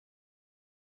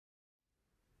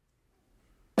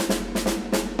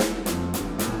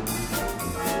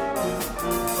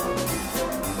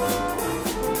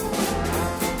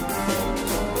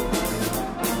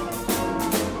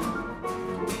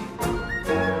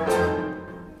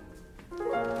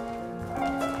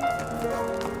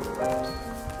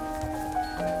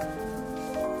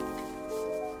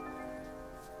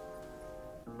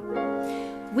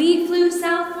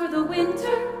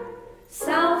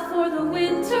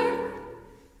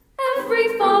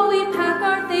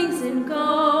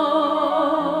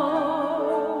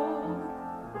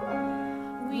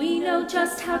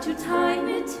how to time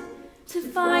it, to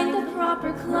find the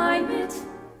proper climate,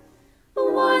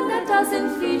 one that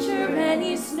doesn't feature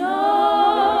any snow.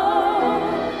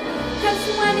 'Cause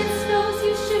when it snows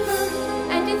you shiver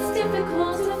and it's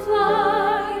difficult to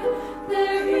fly.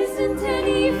 There isn't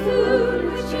any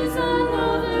food, which is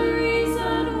another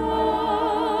reason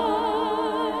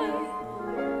why.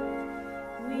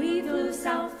 We flew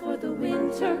south for the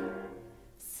winter,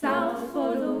 south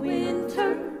for the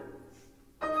winter.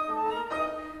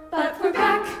 But we're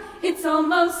back, it's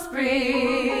almost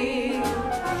spring.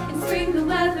 In spring the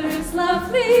weather's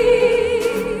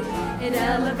lovely. It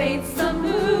elevates the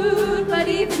mood, but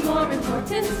even more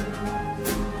important,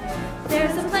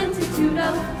 there's a plenitude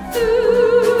of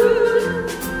food.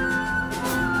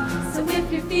 So if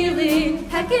you're feeling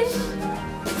peckish,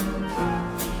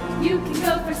 you can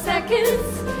go for seconds,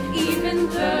 even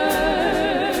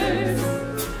thirds.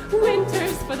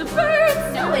 Winter's for the birds.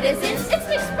 No, it isn't. It's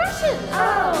an expression.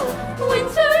 Oh,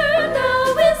 winter now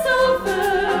is over.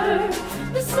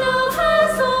 The snow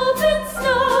has all been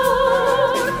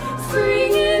snowed.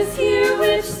 Spring is here,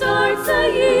 which starts a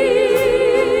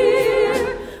year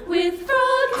with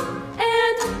frog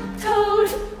and toad.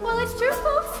 Well, it's true,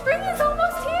 folks. Spring is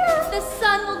almost here. The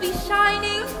sun will be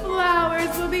shining.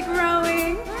 Flowers will be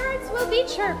growing. Birds will be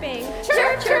chirping.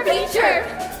 Chirp, chirpy, chirp.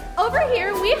 Over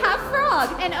here we have frog,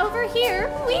 and over here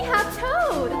we have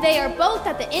toad. They are both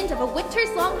at the end of a winter's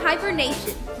long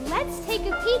hibernation. Let's take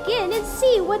a peek in and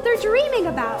see what they're dreaming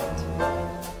about.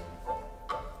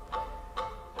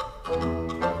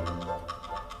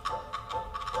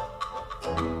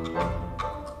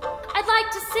 I'd like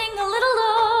to sing a little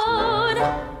ode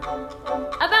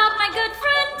about my good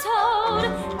friend Toad,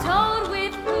 Toad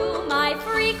with whom I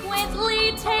frequently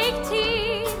take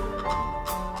tea.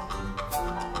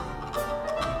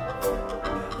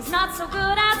 He's not so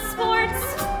good at sports,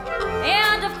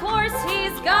 and of course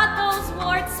he's got those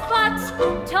warts, but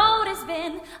Toad has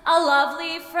been a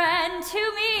lovely friend to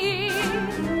me.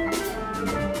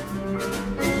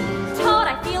 Toad,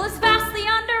 I feel, is vastly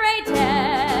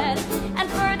underrated, and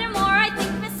furthermore I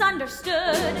think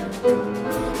misunderstood.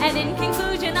 And in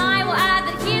conclusion I will add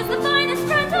that he is the finest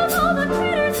friend of all the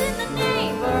critters in the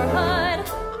neighborhood.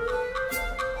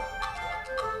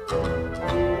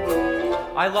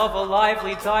 I love a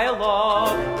lively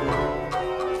dialogue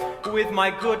with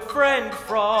my good friend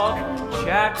Frog,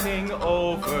 chatting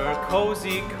over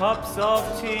cozy cups of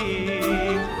tea.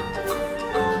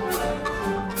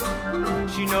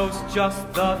 She knows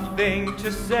just the thing to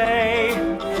say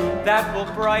that will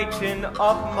brighten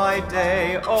up my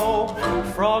day. Oh,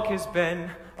 Frog has been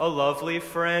a lovely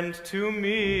friend to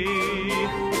me.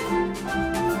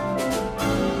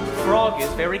 Frog is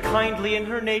very kindly in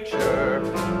her nature,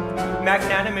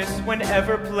 magnanimous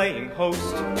whenever playing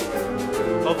host.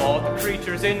 Of all the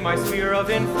creatures in my sphere of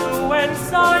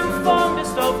influence, I'm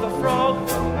fondest of the frog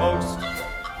the most.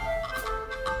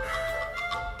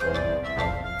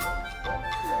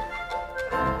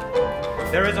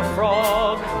 There is a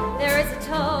frog, There is a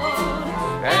toad,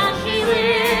 and she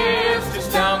lives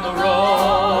just down the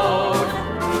road.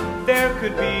 There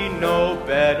could be no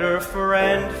better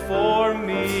friend for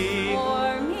me.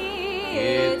 for me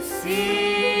It seems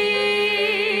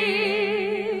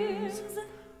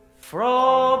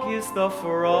Frog is the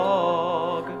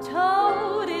frog.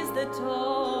 Toad is the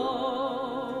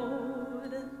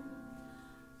toad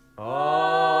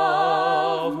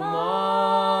Of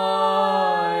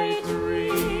my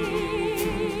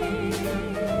dreams.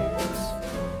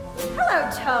 Hello,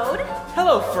 Toad.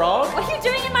 Hello, Frog. What are you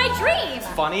doing in my dream?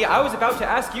 Funny, I was about to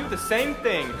ask you the same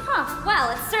thing. Huh, well,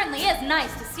 it certainly is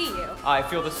nice to see you. I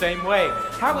feel the same way.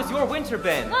 How has your winter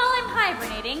been? Well, I'm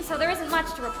hibernating, so there isn't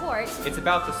much to report. It's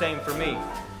about the same for me.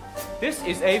 This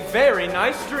is a very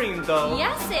nice dream, though.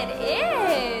 Yes, it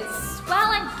is.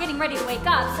 Well, I'm getting ready to wake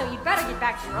up, so you'd better get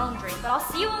back to your own dream, but I'll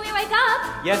see you when we wake up.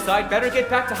 Yes, I'd better get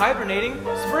back to hibernating.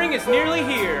 Spring is nearly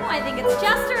here. I think it's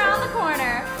just around the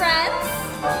corner. Friends?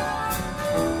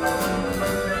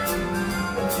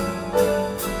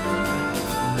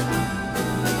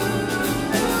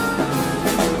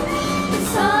 The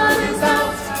sun is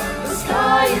out, the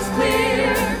sky is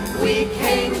clear. We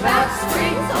came back,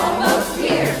 spring's almost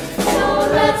here. So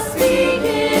let's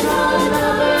begin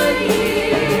another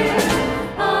year.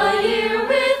 A year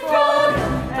with frog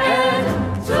and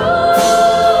toad.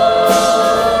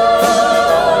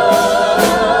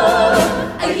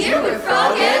 A year with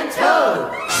frog and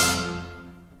toad.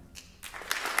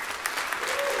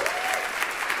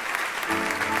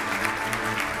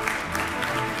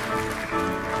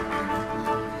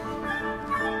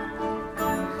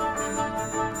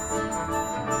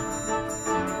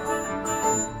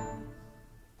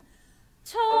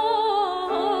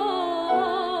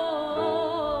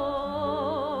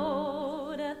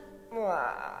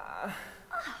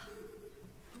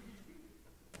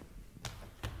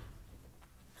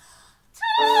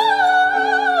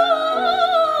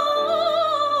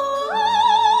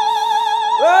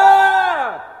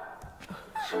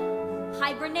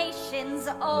 Hibernation's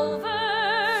over.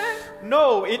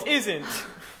 No, it isn't.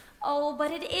 Oh,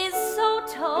 but it is so,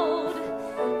 Toad.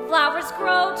 Flowers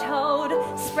grow, Toad,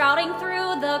 sprouting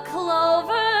through the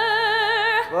clover.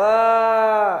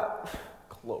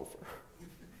 Clover.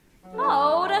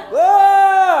 Toad.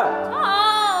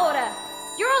 Toad!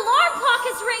 Your alarm clock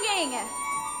is ringing.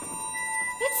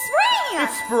 It's spring!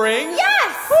 It's spring?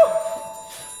 Yes!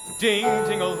 Ding,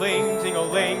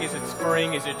 ding-a-ling, is it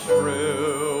spring, is it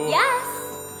true? Yes.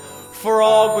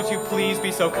 Frog, would you please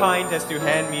be so kind as to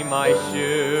hand me my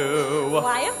shoe?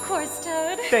 Why, of course,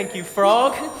 Toad. Thank you,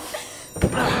 Frog.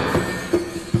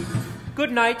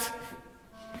 Good night.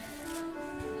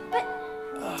 But,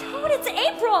 Toad, it's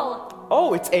April.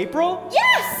 Oh, it's April?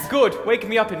 Yes! Good, wake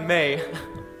me up in May.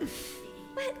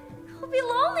 But I'll be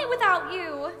lonely without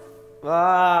you.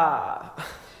 I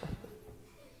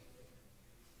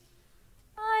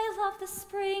love the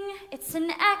spring. It's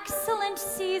an excellent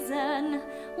season.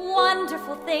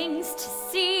 Wonderful things to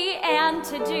see and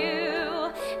to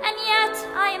do. And yet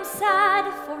I am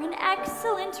sad for an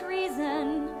excellent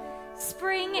reason.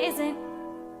 Spring isn't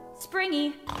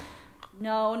springy.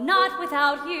 No, not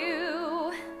without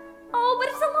you. Oh, but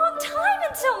it's a long time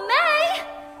until May.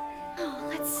 Oh,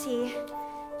 let's see.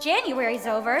 January's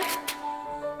over.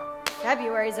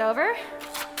 February's over.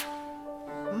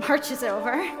 March is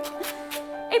over.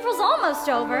 April's almost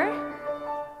over.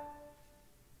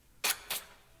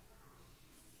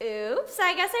 Oops,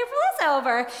 I guess April is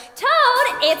over. Toad,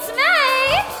 it's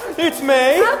May! It's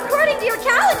May? According to your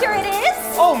calendar, it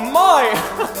is. Oh my!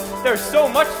 There's so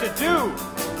much to do.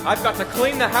 I've got to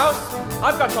clean the house,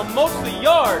 I've got to mow the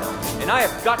yard, and I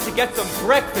have got to get some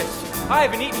breakfast. I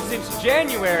haven't eaten since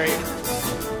January.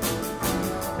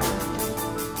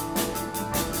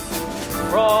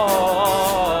 Frog.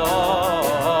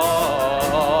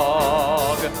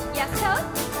 Yes, Toad?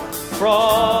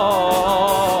 Frog.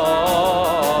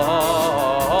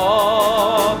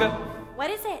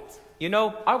 What is it? You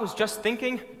know, I was just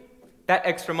thinking, that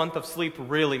extra month of sleep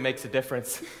really makes a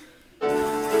difference.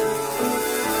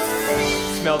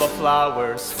 Smell the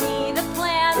flowers. See the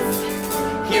plants.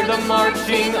 Hear the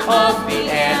marching of the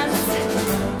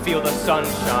ants. Feel the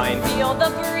sunshine. Feel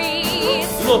the breeze.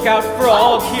 Look out,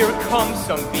 Frog, here come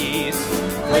some bees.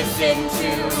 Listen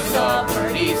to the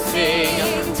birdies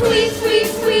sing. Tweet,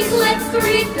 tweet, tweet, let's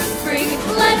greet the spring.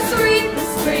 Let's greet the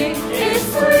spring. It's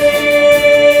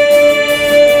spring.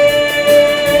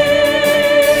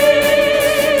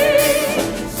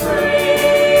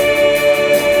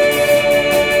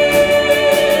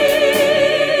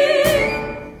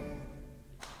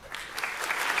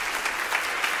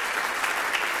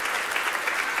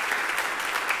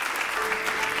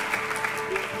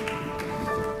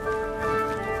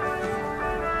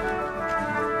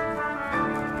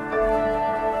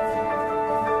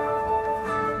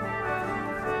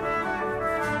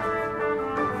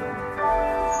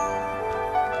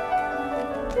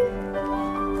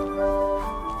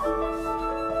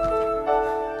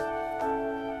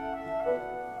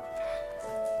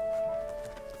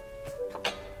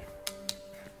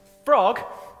 Frog?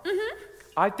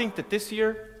 I think that this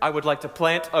year I would like to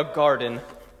plant a garden.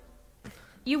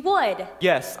 You would.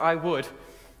 Yes, I would.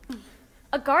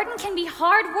 A garden can be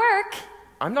hard work.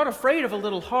 I'm not afraid of a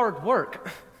little hard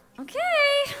work.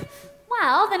 Okay.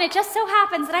 Well, then it just so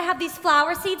happens that I have these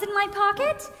flower seeds in my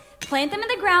pocket. Plant them in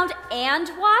the ground and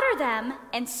water them,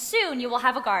 and soon you will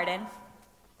have a garden.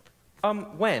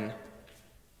 When?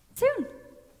 Soon.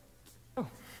 Oh.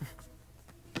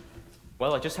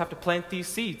 Well, I just have to plant these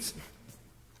seeds.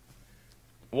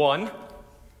 1,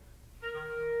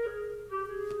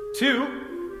 2,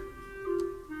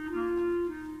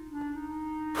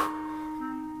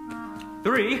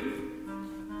 3,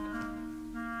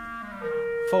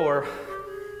 4,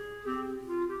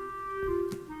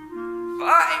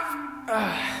 5.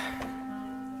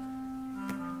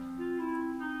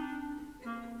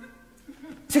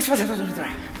 6, 5, 6, 5, 3.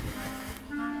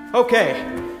 Okay.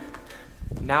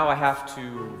 Now I have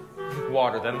to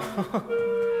water them.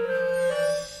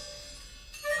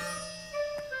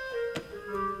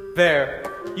 There.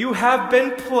 You have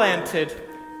been planted.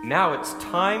 Now it's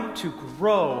time to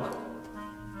grow.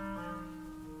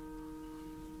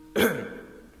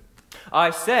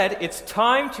 I said it's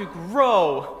time to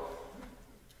grow.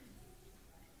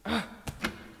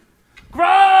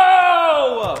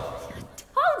 Grow! Oh,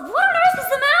 what on earth is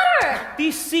the matter?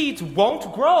 These seeds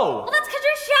won't grow. Well, that's because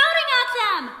you're shouting at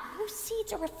them. Those seeds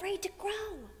seeds are afraid to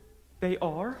grow. They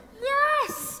are?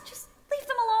 Yes! Just leave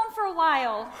them alone for a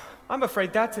while. I'm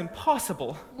afraid that's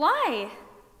impossible. Why?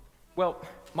 Well,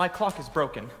 my clock is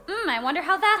broken. I wonder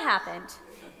how that happened.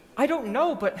 I don't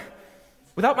know, but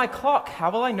without my clock,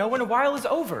 how will I know when a while is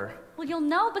over? Well, you'll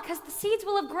know because the seeds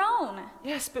will have grown.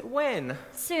 Yes, but when?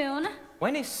 Soon.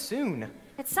 When is soon?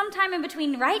 It's sometime in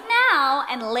between right now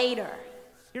and later.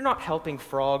 You're not helping,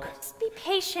 Frog. Just be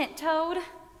patient, Toad.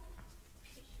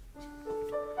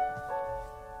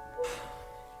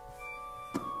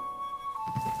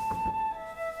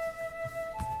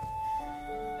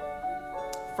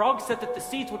 Frog said that the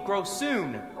seeds would grow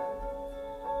soon.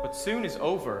 But soon is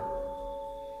over.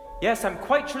 Yes, I'm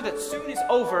quite sure that soon is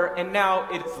over, and now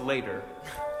it's later.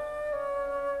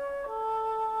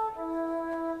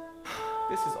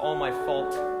 This is all my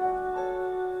fault.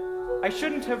 I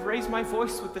shouldn't have raised my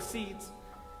voice with the seeds.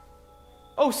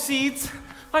 Oh, seeds,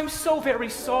 I'm so very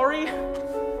sorry.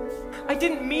 I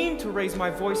didn't mean to raise my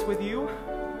voice with you.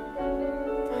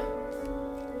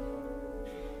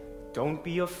 Don't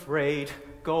be afraid.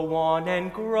 Go on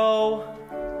and grow.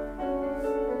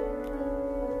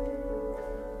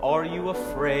 Are you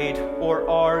afraid or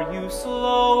are you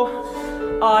slow?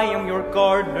 I am your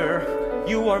gardener,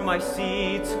 you are my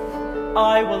seeds.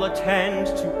 I will attend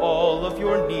to all of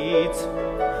your needs.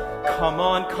 Come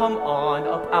on,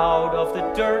 up out of the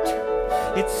dirt.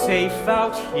 It's safe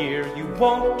out here, you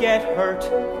won't get hurt.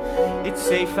 It's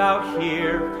safe out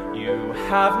here, you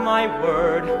have my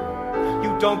word.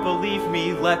 You don't believe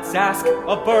me, let's ask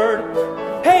a bird.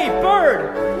 Hey,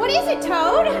 bird! What is it,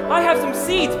 Toad? I have some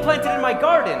seeds planted in my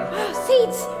garden.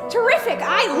 Seeds! Terrific!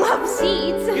 I love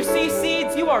seeds! You see,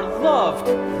 seeds, you are loved.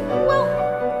 Well,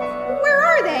 where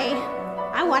are they?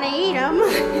 I want to eat them.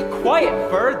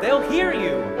 Quiet, bird, they'll hear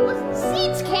you. Well,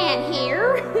 seeds can't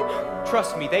hear.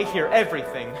 Trust me, they hear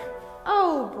everything.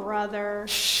 Oh, brother.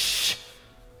 Shh!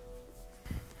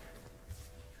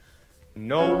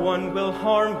 No one will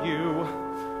harm you.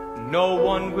 No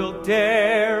one will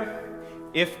dare.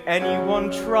 If anyone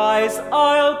tries,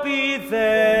 I'll be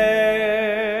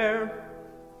there.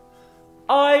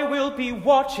 I will be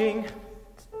watching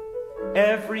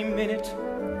every minute,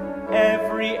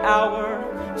 every hour,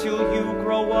 till you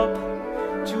grow up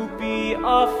to be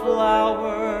a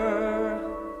flower.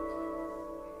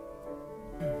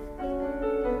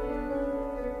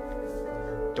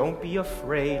 Don't be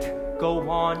afraid, go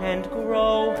on and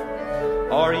grow.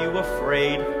 Are you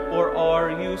afraid or are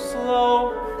you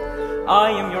slow?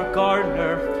 I am your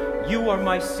gardener, you are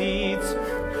my seeds.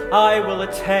 I will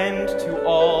attend to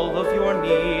all of your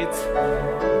needs.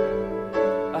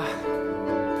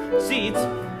 Seeds,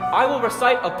 I will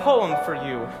recite a poem for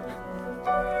you.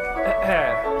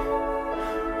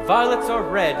 Violets are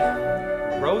red,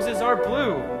 roses are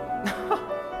blue.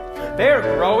 They're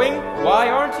growing, why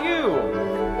aren't you?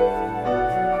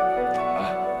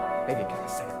 Maybe I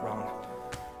said it wrong.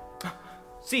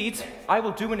 Seeds, I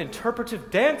will do an interpretive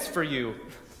dance for you.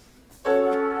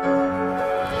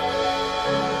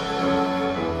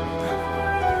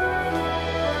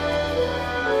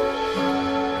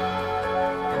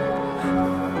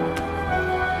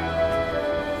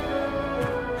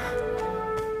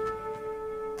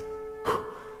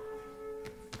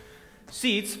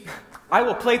 Seeds, I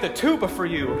will play the tuba for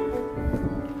you.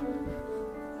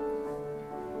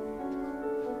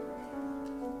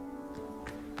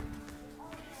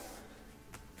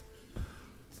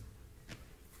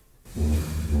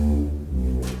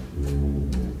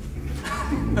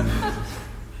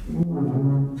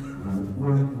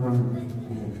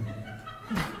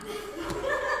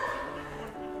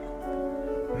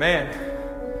 Man,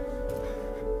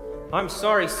 I'm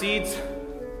sorry, Seeds.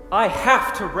 I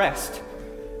have to rest.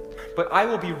 But I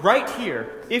will be right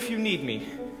here if you need me.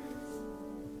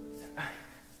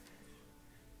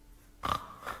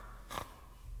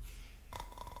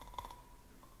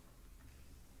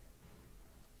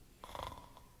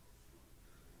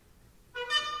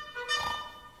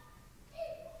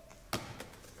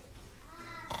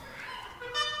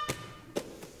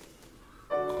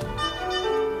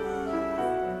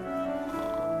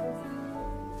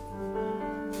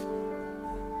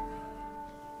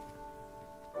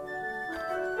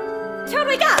 Toad,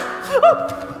 wake up!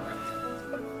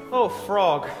 Oh,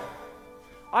 Frog.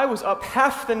 I was up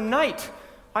half the night.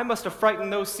 I must have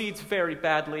frightened those seeds very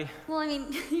badly. Well, I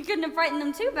mean, you couldn't have frightened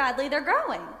them too badly. They're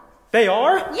growing. They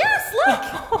are? Yes,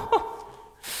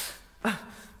 look!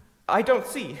 I don't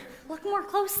see. Look more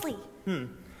closely.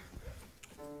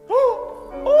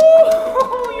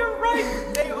 Oh, you're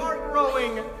right. They are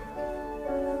growing.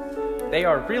 They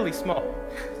are really small.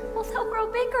 Well, they'll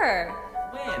grow bigger.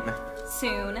 When?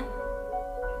 Soon.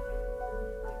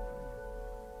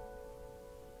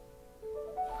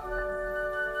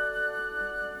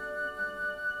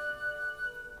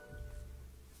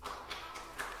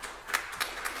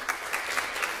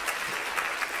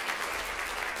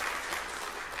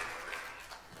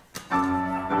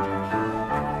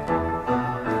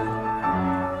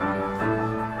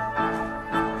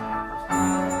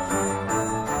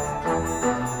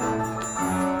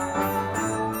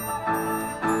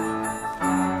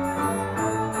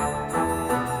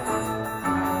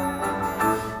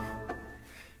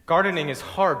 Gardening is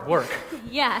hard work.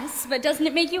 Yes, but doesn't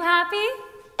it make you happy?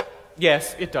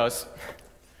 Yes, it does.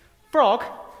 Frog,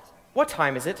 what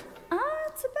time is it?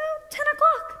 It's about 10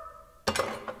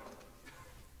 o'clock.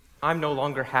 I'm no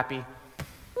longer happy.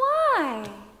 Why?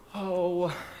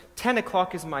 Oh, 10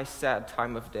 o'clock is my sad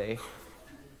time of day.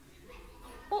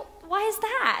 Well, why is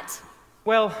that?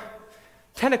 Well,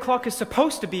 10 o'clock is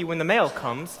supposed to be when the mail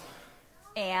comes.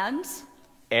 And?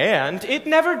 And it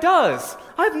never does.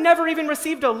 I've never even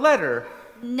received a letter.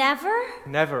 Never?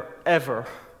 Never, ever.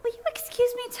 Will you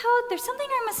excuse me, Toad? There's something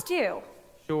I must do.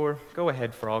 Sure, go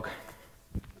ahead, Frog.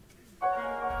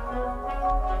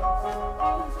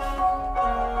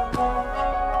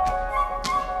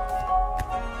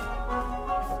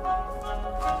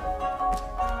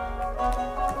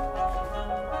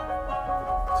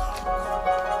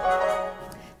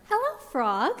 Hello,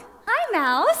 Frog. Hi,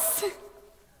 Mouse.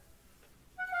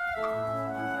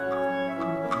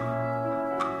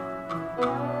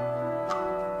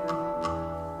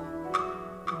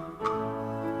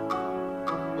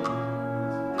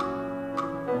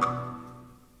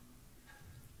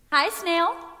 Hi,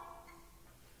 Snail.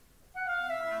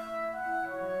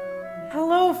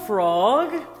 Hello,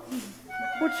 Frog.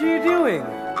 What are you doing?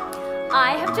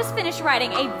 I have just finished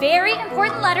writing a very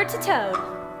important letter to Toad.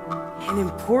 An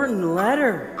important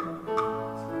letter.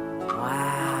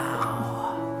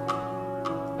 Wow.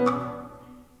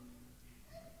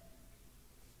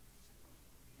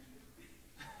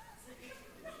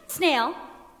 Snail,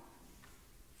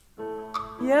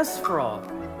 Yes, Frog.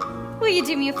 will you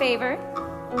do me a favor?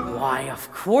 Why,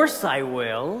 of course I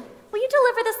will. Will you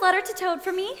deliver this letter to Toad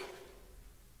for me?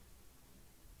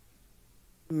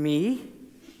 Me?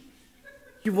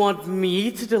 You want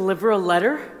me to deliver a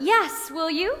letter? Yes, will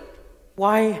you?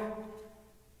 Why,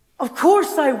 of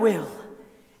course I will.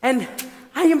 And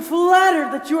I am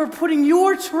flattered that you are putting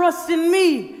your trust in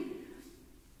me.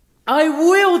 I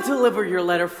will deliver your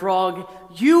letter, Frog.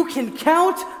 You can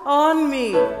count on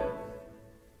me.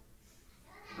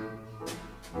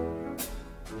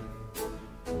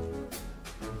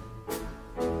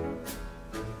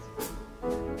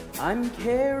 I'm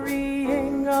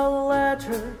carrying a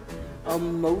letter, a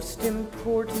most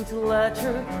important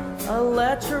letter, a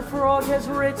letter Frog has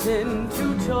written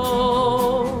to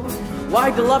Toad. Why,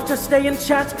 I'd love to stay and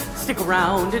chat, stick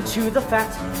around and chew the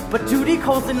fat, but duty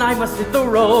calls and I must hit the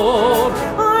road.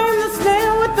 I'm the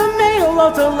snail with the mail,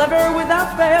 I'll deliver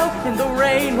without fail, in the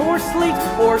rain or sleet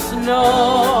or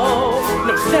snow.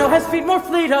 No snail has feet more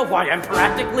fleeter, why, I'm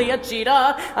practically a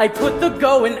cheetah. I put the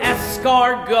go in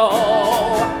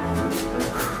escargot.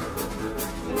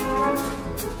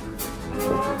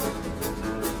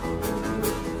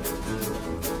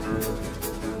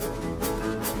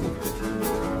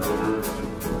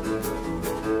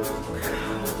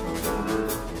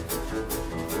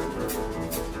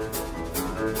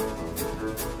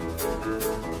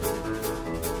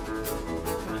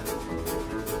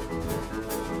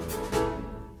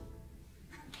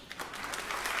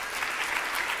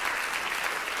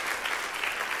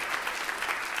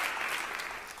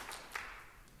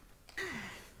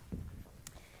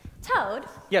 Toad,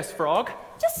 Yes, Frog?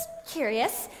 just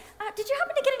curious. Did you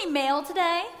happen to get any mail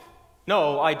today?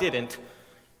 No, I didn't.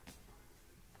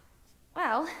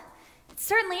 Well, it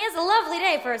certainly is a lovely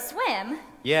day for a swim.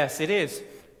 Yes, it is.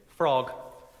 Frog,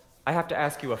 I have to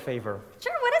ask you a favor.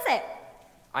 Sure, what is it?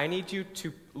 I need you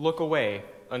to look away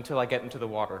until I get into the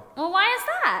water. Well, why is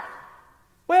that?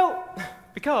 Well,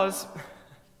 because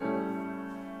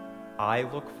I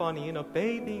look funny in a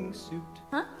bathing suit.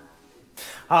 Huh?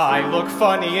 I look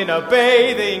funny in a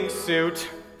bathing suit.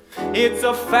 It's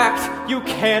a fact you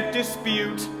can't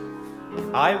dispute.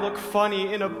 I look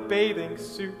funny in a bathing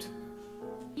suit.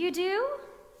 You do?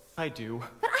 I do.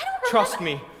 But I don't remember. Trust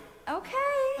me.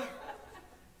 Okay.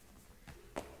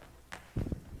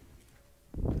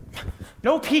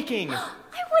 No peeking. I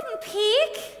wouldn't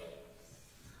peek.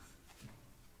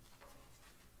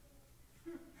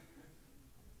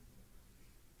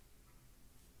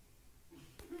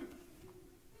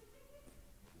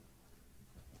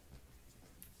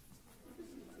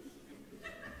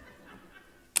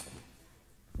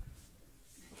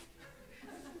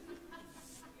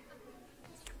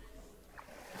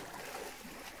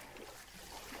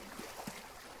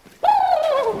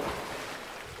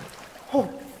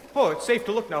 Oh, it's safe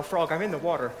to look now, Frog. I'm in the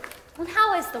water. Well,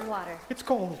 how is the water? It's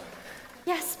cold.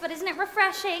 Yes, but isn't it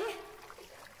refreshing?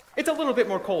 It's a little bit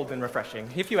more cold than refreshing,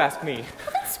 if you ask me.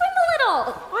 Well, then swim a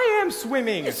little. I am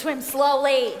swimming. You swim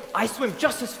slowly. I swim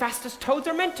just as fast as toads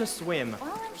are meant to swim.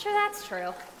 Well, I'm sure that's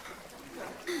true.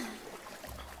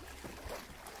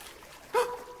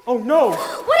 Oh no!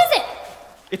 What is it?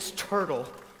 It's Turtle.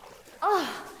 Oh,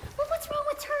 well, what's wrong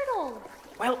with Turtle?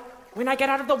 Well, when I get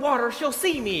out of the water, she'll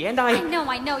see me, and I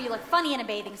know, you look funny in a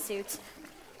bathing suit.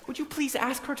 Would you please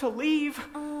ask her to leave?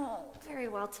 Oh, very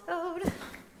well, Toad.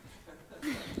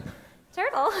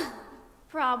 Turtle?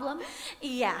 Problem?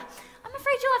 Yeah, I'm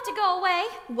afraid you'll have to go away.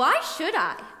 Why should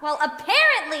I? Well,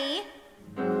 apparently,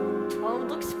 Toad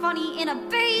looks funny in a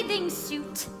bathing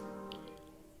suit.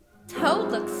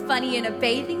 Toad looks funny in a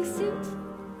bathing suit?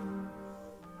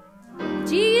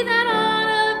 Gee, that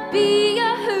ought to be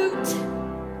a hoot.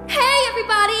 Hey,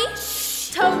 everybody!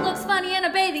 Shh! Toad looks funny in a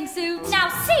bathing suit. Now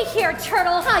see here,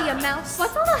 Turtle. Hiya, Mouse.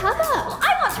 What's all the hubbub? Well,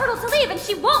 I want Turtle to leave, and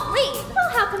she won't leave. Well,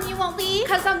 how come you won't leave?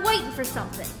 Because I'm waiting for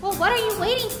something. Well, what are you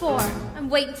waiting for? I'm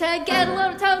waiting to get a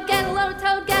load of Toad, get a load of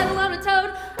Toad, get a load of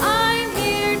Toad. I'm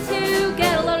here to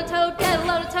get a load of Toad, get a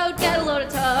load of Toad, get a load of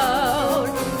Toad.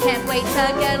 Can't wait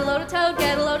to get a load of Toad,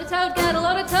 get a load of Toad, get a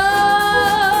load of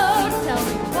Toad. Tell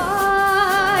me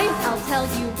why, I'll tell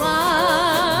you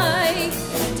why.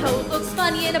 Toad looks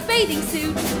funny in a bathing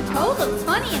suit. Toad looks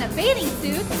funny in a bathing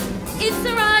suit. It's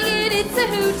a riot, it's a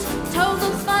hoot. Toad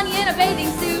looks funny in a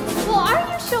bathing suit. Well,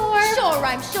 are you sure? Sure,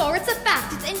 I'm sure. It's a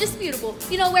fact. It's indisputable.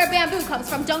 You know where bamboo comes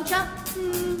from, don't ya?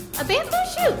 A bamboo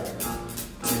shoot.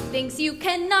 Two things you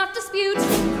cannot dispute.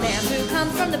 Bamboo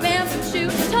comes from the bamboo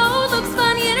shoot. Toad looks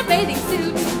funny in a bathing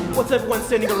suit. What's everyone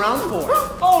standing around for?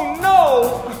 Oh,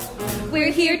 no!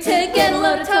 We're here to get a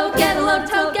load of Toad, get a load of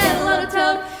Toad, get a load of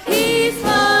Toad. He's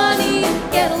funny.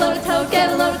 Get a load of Toad, get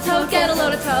a load of Toad, get a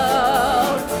load of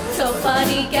Toad. So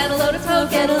funny, get a load of Toad,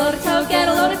 get a load of Toad, get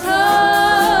a load of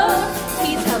Toad.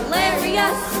 He's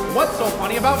hilarious. What's so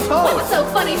funny about Toad? What's so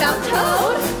funny about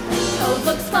Toad? Toad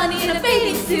looks funny in a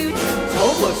bathing suit.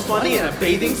 Toad looks funny in a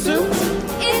bathing suit?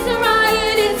 It's a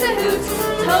riot, it's a hoot.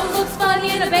 Toad looks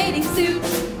funny in a bathing suit.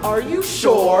 Are you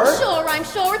sure? Sure, I'm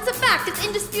sure. It's a fact. It's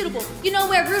indisputable. You know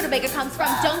where rutabaga comes from,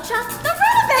 don't ya? The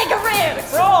rutabaga root!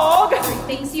 Frog!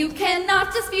 Things you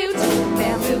cannot dispute.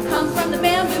 Bamboo comes from the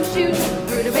bamboo shoot.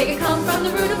 Rutabaga comes from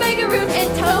the rutabaga root. And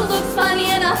Toad looks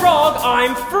funny in a Frog,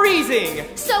 I'm freezing!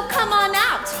 So come on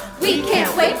out. We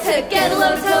can't wait to get a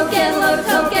load of Toad, get a load of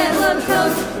Toad, get a load of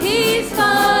Toad. He's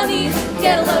funny.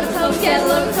 Get a load of Toad, get a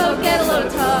load of Toad, get a load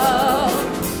of Toad.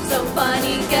 So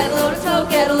funny, get a load of Toad,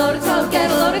 get a load of Toad, get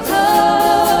a load of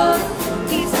Toad.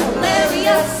 He's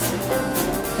hilarious.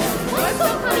 What's so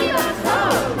funny about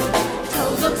Toad?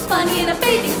 Toad looks funny in a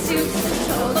bathing suit.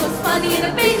 Toad looks funny in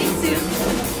a bathing suit.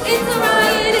 It's a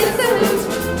riot, it's a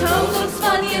hoot. Toad looks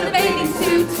funny in a bathing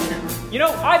suit. You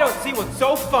know, I don't see what's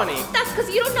so funny. That's because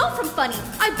you don't know from funny.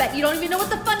 I bet you don't even know what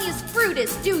the funniest fruit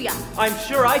is, do ya? I'm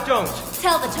sure I don't.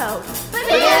 Tell the Toad.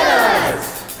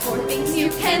 Bananas! Four things you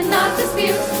cannot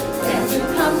dispute. Bamboo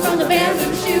comes from the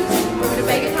bamboo shoot.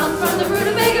 Rutabaga comes from the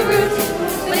rutabaga root.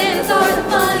 Bananas are the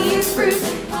funniest fruit.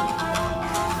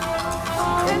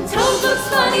 And Toad looks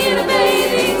funny in a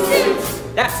bathing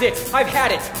suit. That's it. I've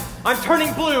had it. I'm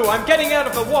turning blue. I'm getting out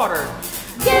of the water.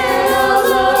 Get a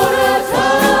load of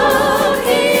Toad.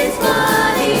 He's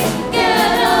funny.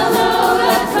 Get a load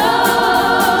of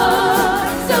Toad.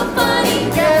 So funny.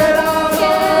 Get a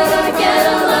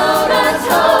load of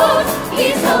Toad.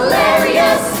 He's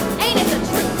hilarious. Ain't it the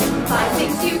truth? 5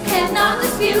 things you cannot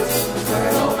dispute.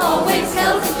 Turtle always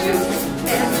tells the truth.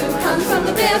 Bamboo comes from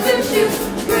the bamboo shoot.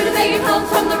 Rutabaga comes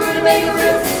from the rutabaga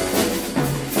root.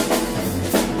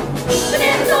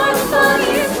 Bananas are the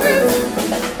funniest fruit.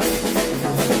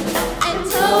 And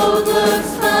Toad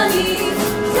looks funny.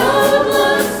 Toad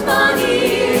looks funny.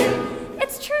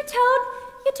 It's true, Toad.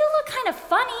 You do look kind of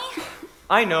funny.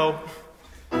 I know.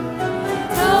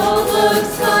 Toad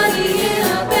looks funny in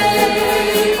a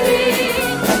bathing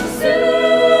suit.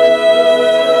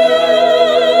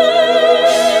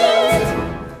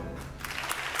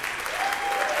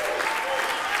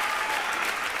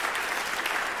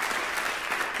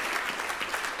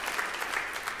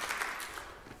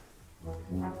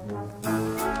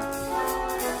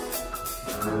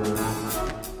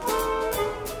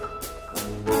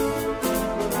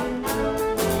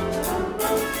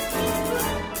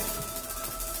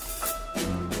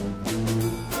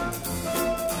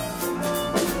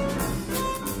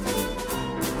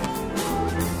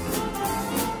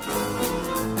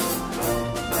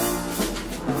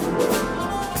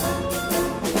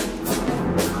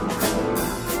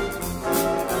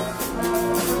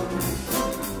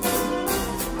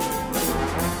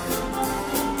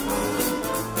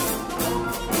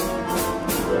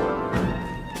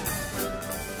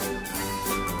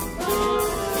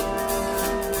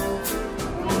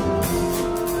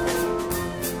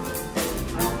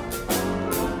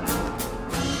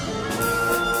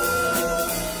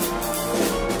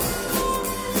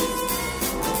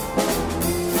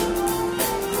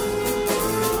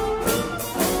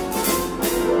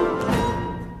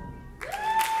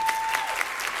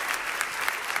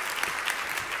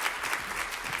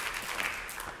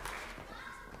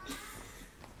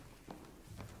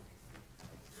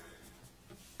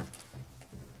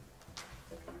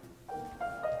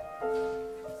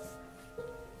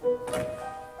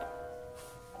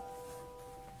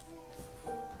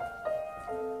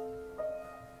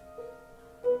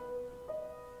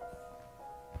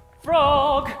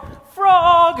 Frog!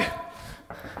 Frog!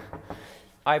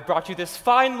 I brought you this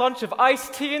fine lunch of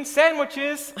iced tea and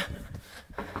sandwiches.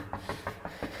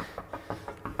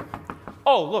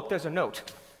 Oh, look, there's a note.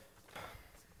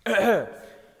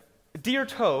 Dear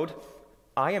Toad,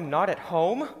 I am not at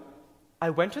home. I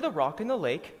went to the rock in the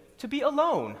lake to be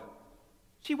alone.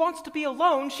 She wants to be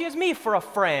alone. She has me for a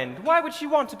friend. Why would she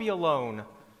want to be alone?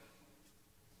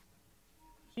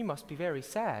 She must be very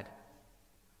sad.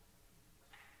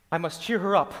 I must cheer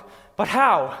her up. But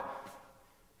how?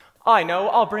 I know,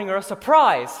 I'll bring her a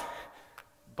surprise.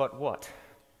 But what?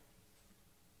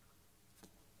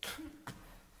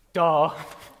 Duh.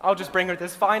 I'll just bring her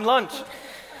this fine lunch.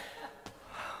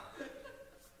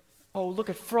 Oh, look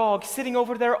at Frog sitting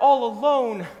over there all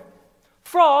alone.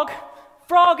 Frog!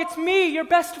 Frog, it's me, your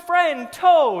best friend,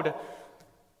 Toad.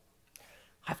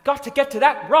 I've got to get to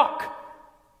that rock.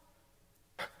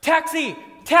 Taxi!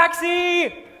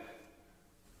 Taxi!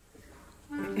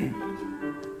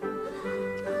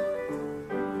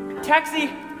 Taxi!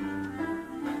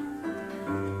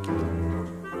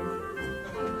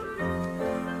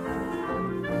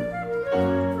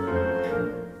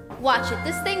 Watch it,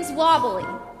 this thing's wobbly.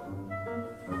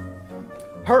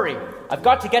 Hurry! I've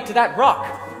got to get to that rock.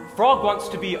 Frog wants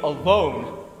to be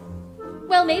alone.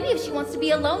 Well, maybe if she wants to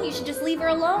be alone, you should just leave her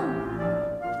alone.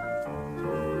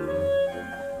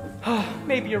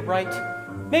 Maybe you're right.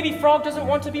 Maybe Frog doesn't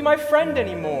want to be my friend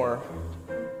anymore.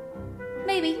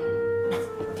 Maybe.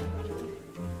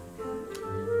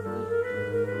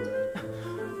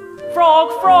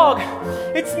 Frog, Frog!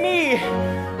 It's me!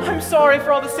 I'm sorry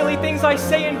for all the silly things I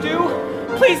say and do.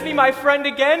 Please be my friend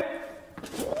again.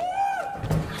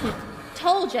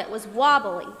 Told you it was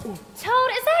wobbly.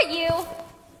 Toad, is that you?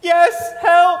 Yes,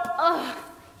 help! Ugh.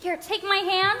 Here, take my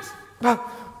hand.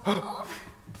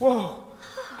 Whoa.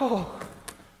 Oh.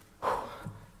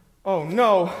 Oh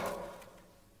no.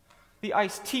 The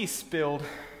iced tea spilled,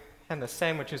 and the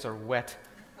sandwiches are wet.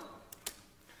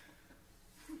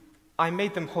 I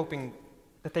made them hoping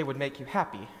that they would make you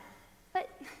happy. But,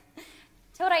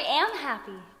 Toad, I am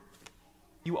happy.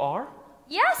 You are?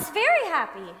 Yes, very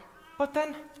happy. But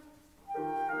then,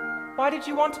 why did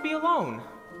you want to be alone?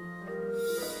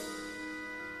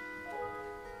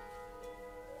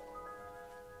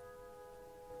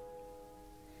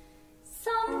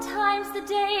 Sometimes the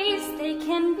days, they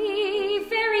can be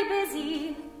very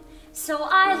busy, so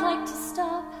I like to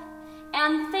stop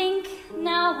and think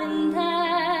now and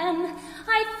then.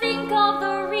 I think of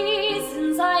the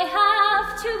reasons I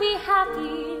have to be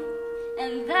happy,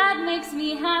 and that makes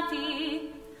me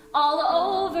happy all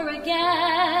over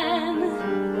again.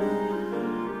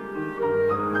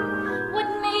 What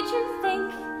made you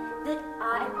think that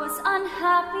I was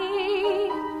unhappy?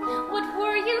 What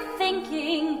were you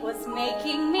thinking was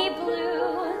making me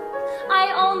blue?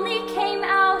 I only came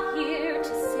out here to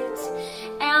sit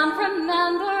and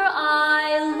remember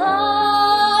I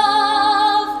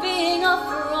love being a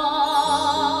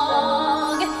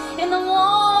frog in the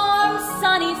warm,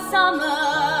 sunny summer.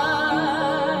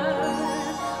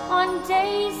 On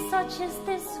days such as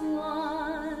this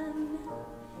one,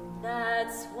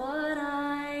 that's what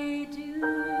I do.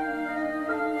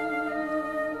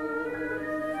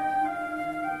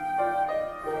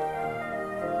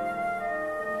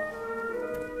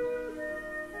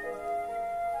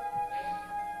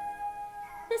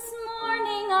 This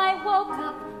morning I woke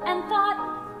up and thought,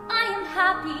 I am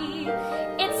happy.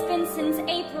 It's been since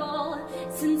April,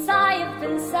 since I have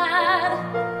been sad.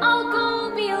 I'll go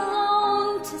be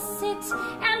alone to sit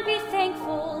and be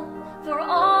thankful for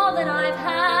all that I've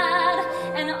had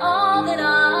and all that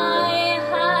I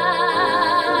have.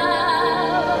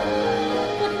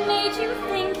 What made you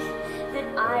think that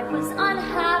I was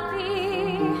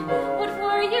unhappy? What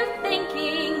were you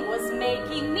thinking was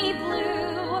making me blue?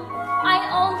 I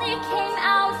only came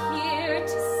out here to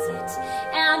sit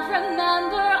and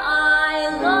remember I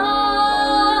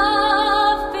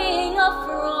love being a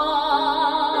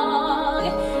frog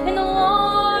in the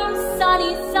warm,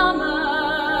 sunny summer.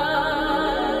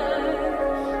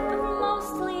 But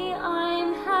mostly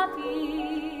I'm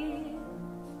happy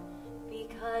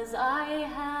because I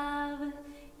have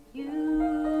you.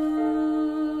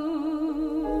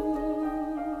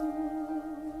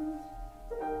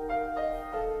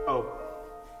 Oh.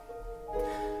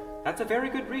 That's a very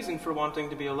good reason for wanting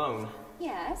to be alone.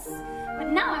 Yes,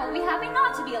 but now I will be happy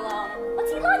not to be alone.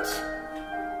 Let's eat lunch.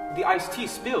 The iced tea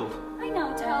spilled, I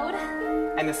know, Toad.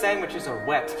 and the sandwiches are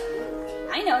wet.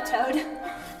 I know, Toad.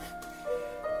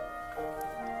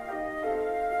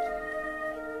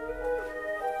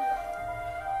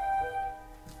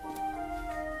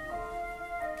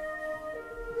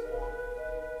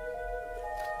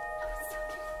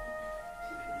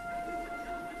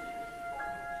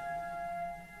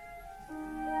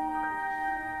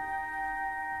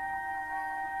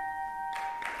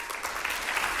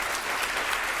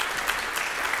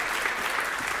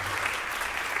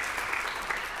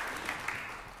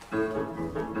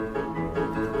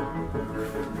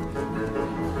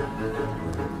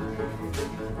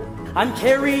 I'm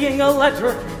carrying a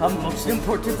letter, a most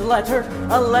important letter,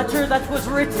 a letter that was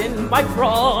written by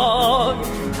Frog.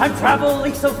 I'm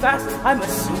traveling so fast, I'm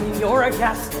assuming you're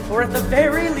aghast, or at the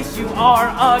very least you are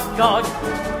a gog.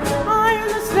 I'm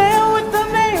the snail with the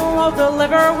mail, I'll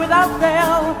deliver without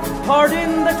fail.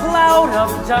 Pardon the cloud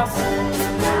of dust.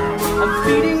 I'm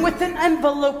feeding with an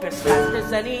envelope as fast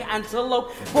as any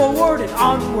antelope. Forward and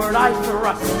onward I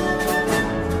thrust.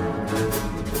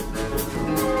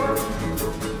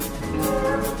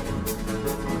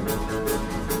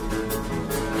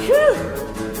 Phew!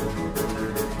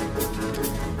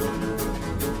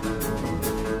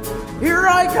 Here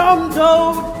I come,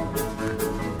 Toad!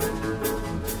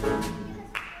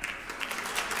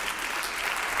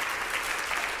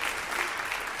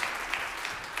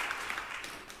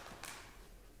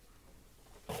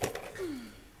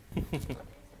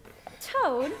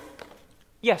 Toad?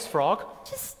 Yes, Frog?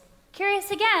 Just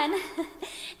curious again.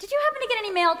 Did you happen to get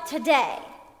any mail today?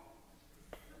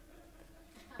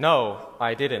 No,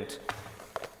 I didn't.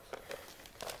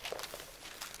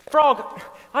 Frog,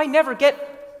 I never get...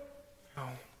 Oh,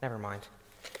 never mind.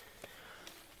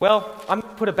 Well, I'm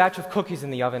gonna put a batch of cookies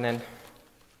in the oven and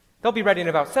they'll be ready in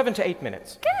about 7 to 8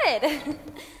 minutes. Good.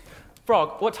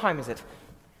 Frog, what time is it?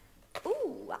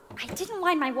 Ooh, I didn't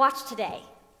wind my watch today.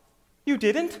 You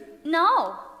didn't?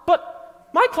 No. But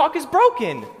my clock is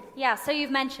broken. Yeah, so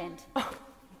you've mentioned.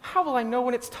 How will I know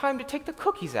when it's time to take the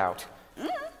cookies out?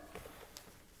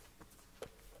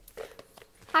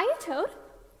 Hiya, Toad.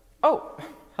 Oh,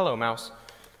 hello, Mouse.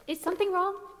 Is something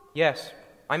wrong? Yes,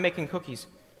 I'm making cookies.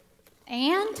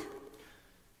 And?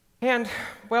 And,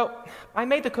 well, I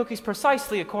made the cookies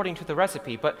precisely according to the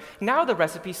recipe, but now the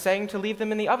recipe's saying to leave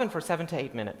them in the oven for 7 to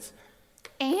 8 minutes.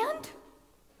 And?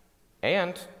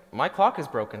 And my clock is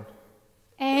broken.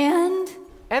 And?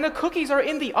 And the cookies are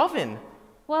in the oven.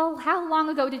 Well, how long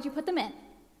ago did you put them in?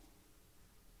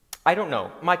 I don't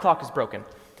know. My clock is broken.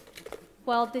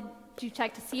 Well, did you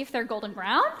check to see if they're golden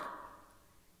brown?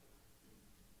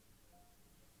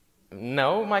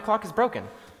 No, my clock is broken.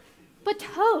 But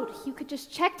Toad, you could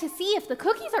just check to see if the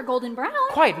cookies are golden brown.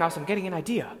 Quiet, Mouse, I'm getting an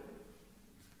idea.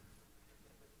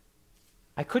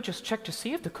 I could just check to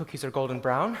see if the cookies are golden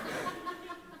brown.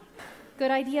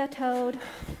 Good idea, Toad.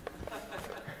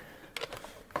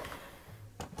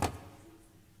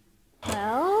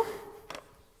 Well?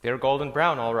 They're golden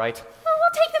brown, all right. Well,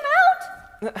 we'll take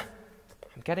them out.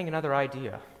 I'm getting another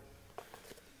idea.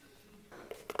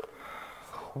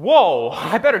 Whoa!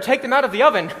 I better take them out of the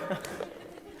oven.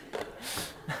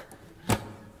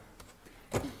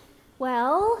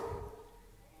 Well?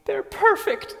 They're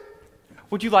perfect.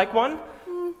 Would you like one?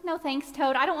 No thanks,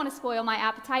 Toad. I don't want to spoil my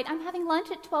appetite. I'm having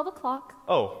lunch at 12 o'clock.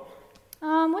 Oh.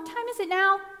 What time is it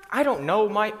now? I don't know,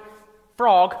 my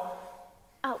frog.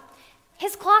 Oh,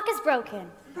 his clock is broken.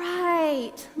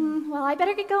 Right. Well, I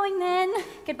better get going then.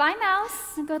 Goodbye,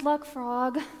 Mouse. Good luck,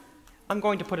 Frog. I'm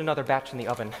going to put another batch in the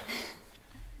oven.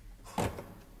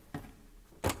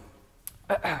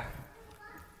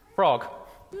 Frog,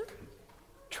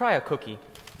 try a cookie.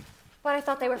 But I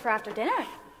thought they were for after dinner.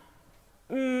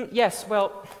 Yes,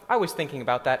 well, I was thinking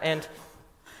about that, and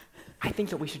I think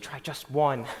that we should try just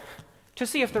one to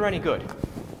see if they're any good.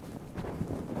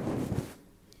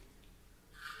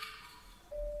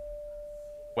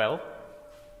 Well?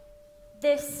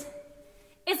 This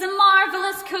is a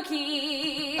marvelous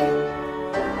cookie.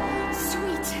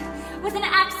 Sweet, with an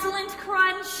excellent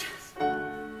crunch.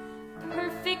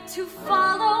 Perfect to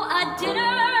follow a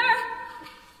dinner.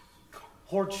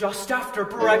 Or just after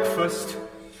breakfast.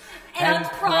 And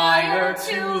prior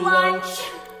to lunch.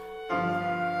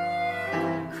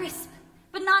 Crisp,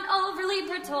 but not overly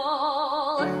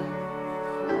brittle.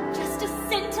 Just a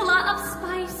scintilla of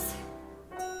spice.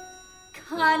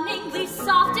 Cunningly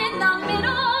soft in the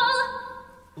middle.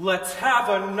 Let's have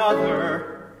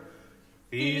another.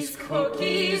 These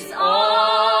cookies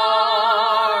are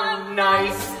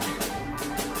nice.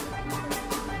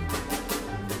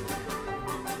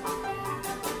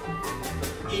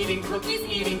 Eating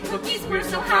cookies, we're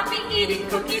so happy eating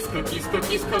cookies, cookies,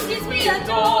 cookies, cookies, we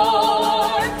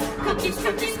adore. Cookies,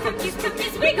 cookies, cookies,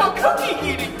 cookies, we go cookie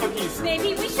eating cookies.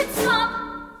 Maybe we should stop.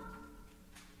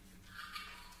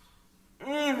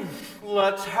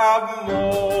 Let's have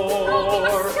more. Oh, we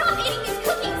must stop eating these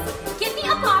cookies. Give me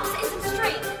a box and some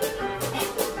string.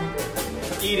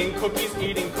 Eating cookies,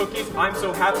 I'm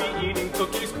so happy eating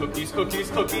cookies, cookies,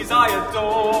 cookies, cookies, I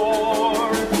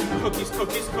adore. Cookies,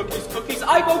 cookies, cookies, cookies,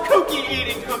 I go cookie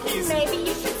eating cookies. Maybe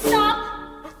you should stop.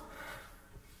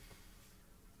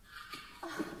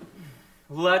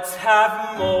 Let's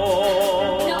have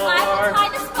more. No, I will tie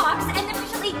this box and then we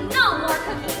shall eat no more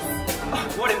cookies.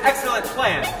 what an excellent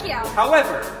plan. Thank you.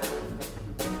 However,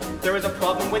 there is a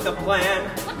problem with the plan.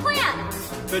 What plan?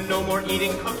 The no more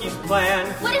eating cookies plan.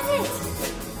 What is it?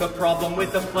 The problem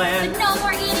with the plan The no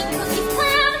more eating cookies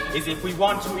plan? is if we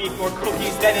want to eat more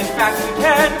cookies, then in fact we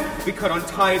can. We could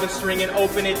untie the string and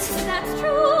open it. That's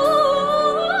true.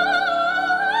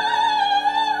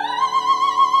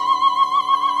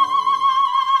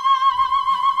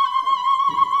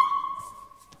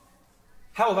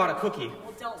 How about a cookie?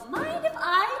 Well, don't mind if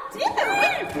I do.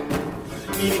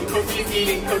 Eating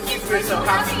cookies, we're so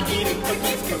happy. Eating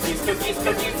cookies, cookies, cookies,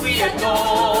 cookies, we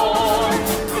adore.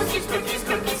 Cookies, cookies,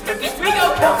 cookies, cookies, we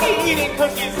go cookie eating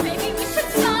cookies. Maybe we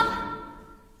should stop.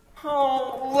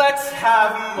 Oh, let's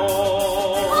have more.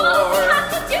 Oh, we have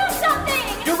to do something.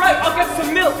 You're right, I'll get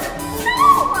some milk.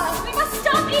 No, we must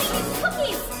stop eating these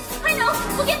cookies. I know,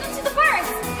 we'll give them to the birds.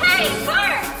 Hey,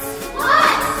 birds!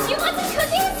 What? You want some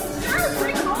cookies? Sure,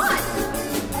 bring them on.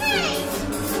 Hey!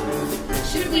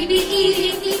 Should we be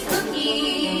eating these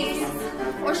cookies?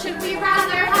 Or should we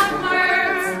rather have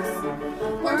worms?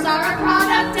 Worms are a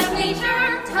product of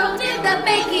nature. Toad did the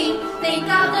baking, think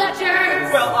of the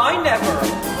germs. Well, I never.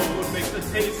 Toad makes the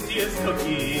tastiest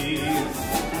cookies.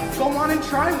 Go on and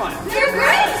try one. They're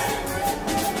great!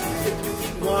 If you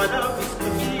eat one of these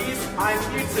cookies, I'm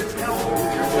here to tell you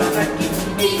you're gonna eat.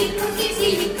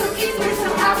 Eating cookies, we're so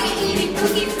happy. Eating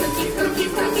cookies, cookies,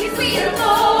 cookies, cookies, we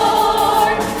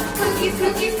adore. Cookies,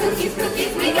 cookies, cookies,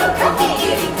 cookies, we go cookie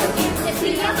eating cookies. If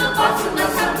we have the box,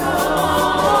 let's have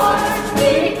more.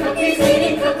 Eating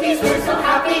cookies, we're so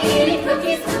happy. Eating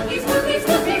cookies, cookies, cookies,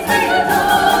 cookies, we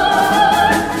adore.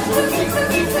 Cookies,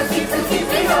 cookies, cookies, cookies,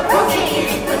 we go cookie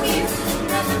eating cookies.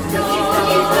 Cookies,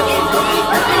 cookies, cookies, cookies,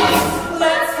 cookies,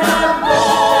 let's have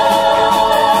more.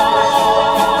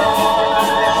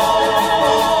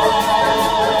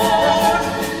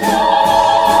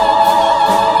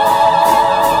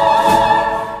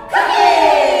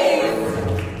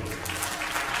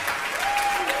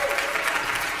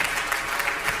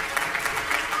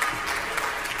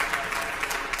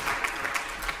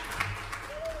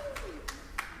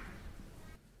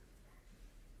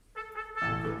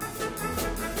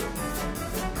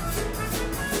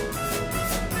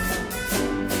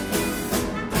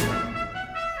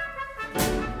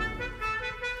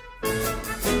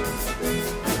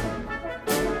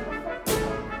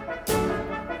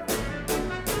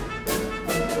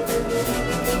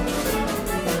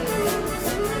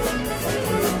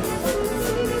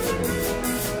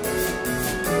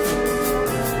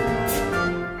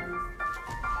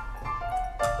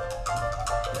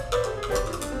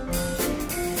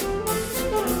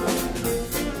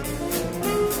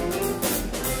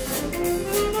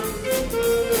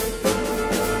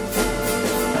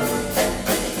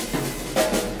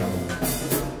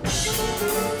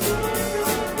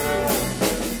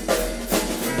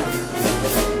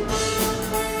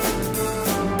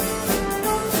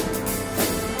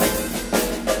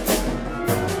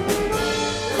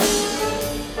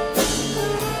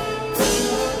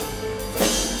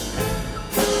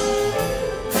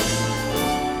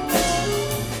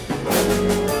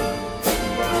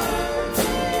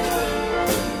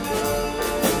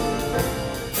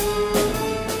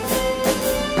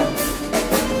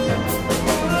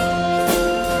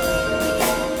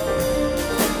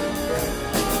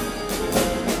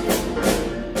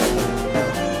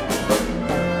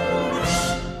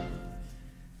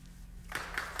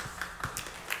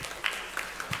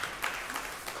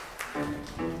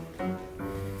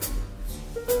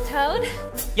 Toad?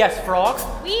 Yes, Frog?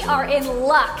 We are in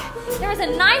luck. There is a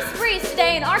nice breeze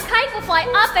today and our kite will fly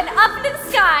up and up into the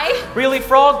sky. Really,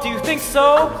 Frog? Do you think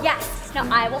so? Yes. Now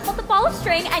I will hold the ball of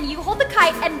string and you hold the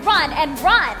kite and run and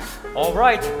run. All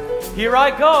right, here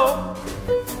I go.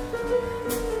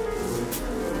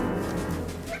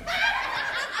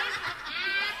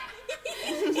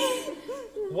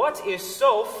 What is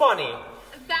so funny?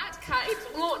 That kite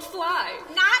won't fly.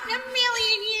 Not in a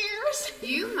million years.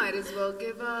 You might as well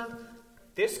give up.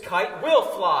 This kite will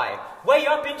fly, way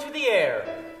up into the air.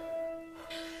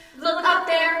 Look up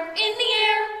there in the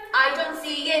air. I don't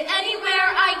see it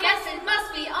anywhere. I guess it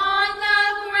must be on the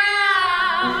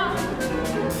ground.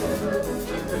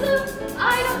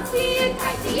 I don't see it.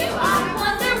 I see you. I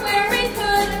wonder where it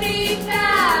could be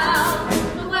found.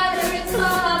 The weather is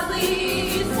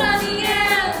lovely, sunny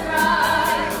and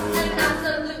bright. An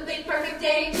absolutely perfect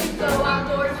day to go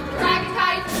outdoors with a rake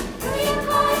kite. Free and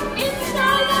fly in the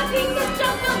sky. That piece of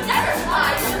junk will never fly.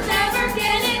 You'll never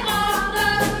get it off the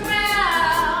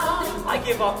ground. I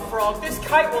give up, Frog. This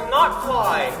kite will not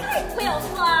fly. Kite will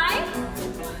fly.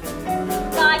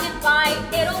 Guided by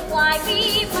it'll fly.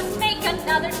 We must make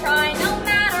another try. No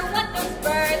matter what those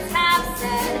birds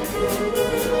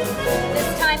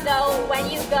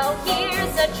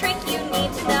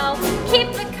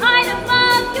keep the kite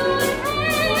above your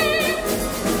head.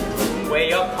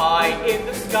 Way up high in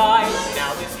the sky,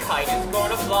 now this kite is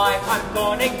gonna fly. I'm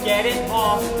gonna get it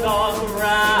off the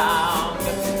ground.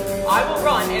 I will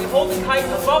run and hold the kite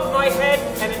above my head,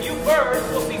 and then you birds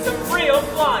will see some real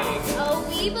flying. Oh,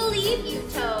 we believe you,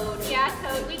 Toad. Yeah,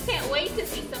 Toad, we can't wait to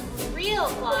see some real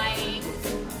flying.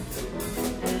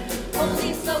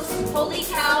 Holy smokes, holy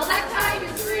cow, that kite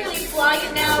is really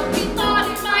flying now. We thought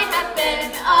it might have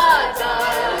been a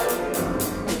duck.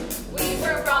 We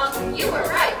were wrong, you were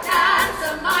right. That's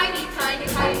a mighty tiny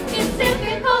kite. It's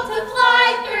difficult to fly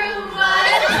through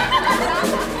mud.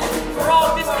 Frog,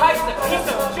 this kite's a piece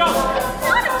of junk. It's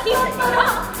not a piece of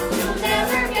junk. You'll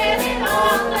never get it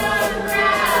off the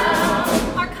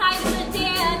ground. Our kite is a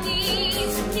dandy,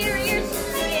 superior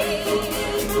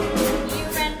straight. You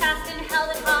ran fast and held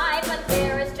it high, but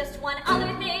there is just one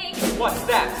other thing. What's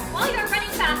that? While you're running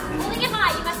fast and holding it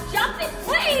high, you must jump and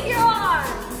wave your arm.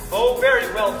 Oh, very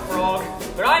well, Frog.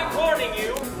 But I'm warning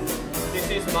you. This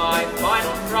is my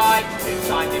final try. This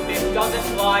time if it doesn't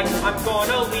fly, I'm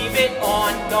gonna leave it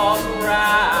on the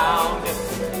ground.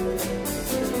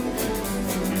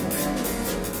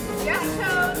 Yes,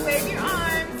 Toad, wave your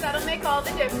arms. That'll make all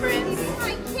the difference.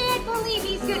 I can't believe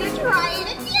he's gonna try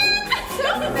it again.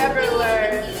 Never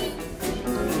learn.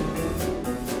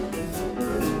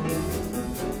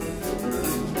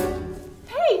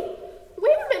 Hey,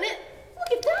 wait a minute.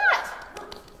 Look at that.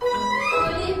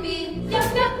 Could it be?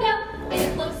 Yep, yep, yep.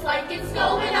 It looks like it's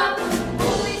going up.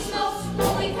 Holy smokes,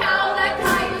 holy cow, that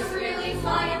kite is really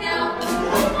flying now.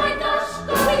 Oh my gosh,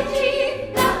 golly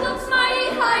gee, that looks mighty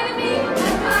high to me.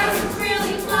 That kite is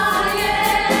really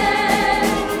flying.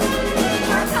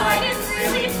 Our kite is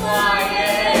really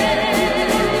flying.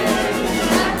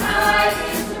 That kite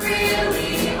is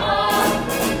really on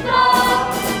the ground.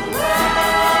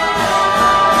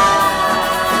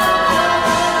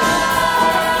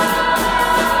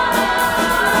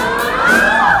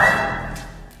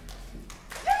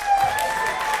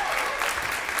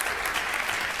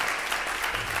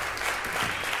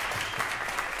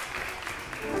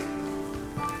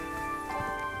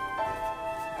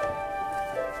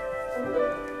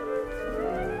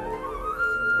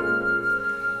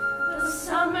 The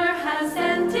summer has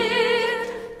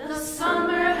ended. The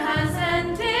summer has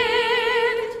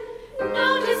ended.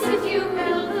 Notice, if you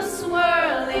will, the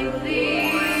swirling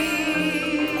leaves.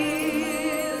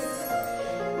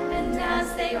 And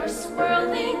as they are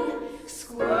swirling,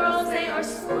 squirrels they are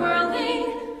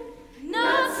swirling,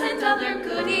 nuts and other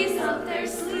goodies up their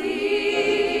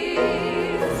sleeves.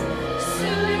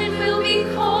 Soon it will be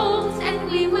cold, and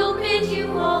we will bid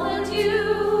you all adieu.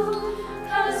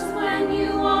 'Cause when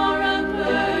you are a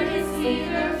bird, it's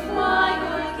either fly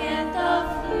or get the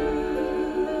flu.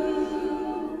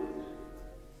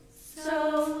 So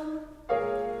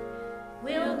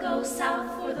we'll go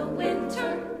south for the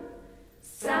winter,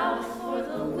 south for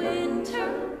the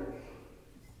winter,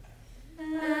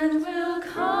 and we'll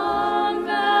come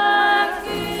back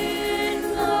in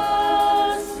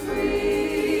the spring.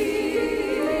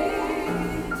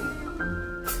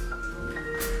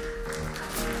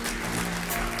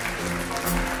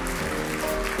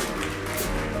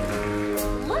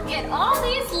 Look at all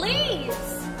these leaves.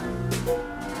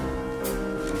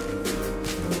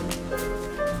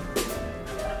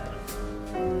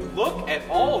 Look at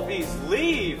all these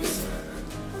leaves.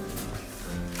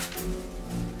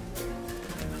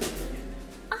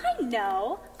 I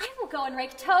know. I will go and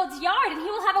rake Toad's yard, and he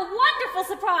will have a wonderful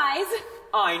surprise.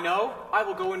 I know. I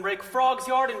will go and rake Frog's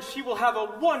yard, and she will have a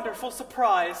wonderful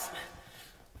surprise.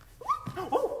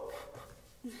 Oh.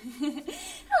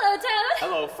 Hello, Toad.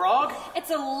 Hello, Frog. It's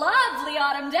a lovely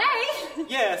autumn day.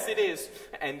 Yes, it is.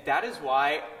 And that is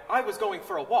why I was going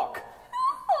for a walk.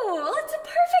 Oh, well, it's a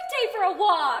perfect day for a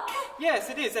walk. Yes,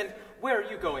 it is. And where are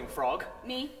you going, Frog?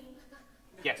 Me?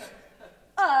 Yes.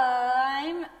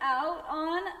 I'm out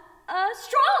on a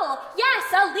stroll. Yes,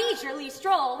 a leisurely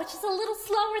stroll, which is a little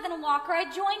slower than a walk, or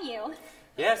I'd join you.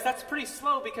 Yes, that's pretty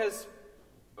slow because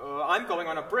I'm going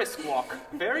on a brisk walk.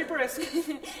 Very brisk.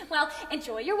 Well,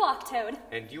 enjoy your walk, Toad.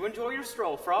 And you enjoy your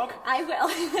stroll, Frog. I will.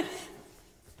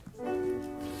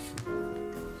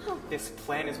 This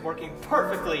plan is working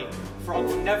perfectly. Frog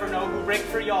will never know who raked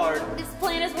her yard. This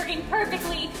plan is working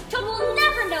perfectly. Toad will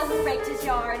never know who raked his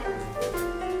yard.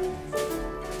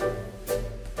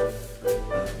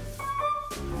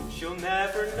 She'll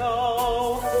never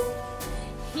know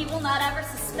He will not ever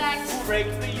suspect, who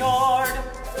raked the yard.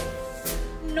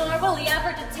 nor will he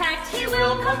ever detect. He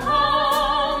will come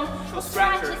home. She'll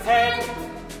scratch her head.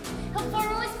 He'll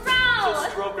furrow his She'll brow.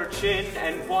 stroke her chin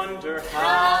and wonder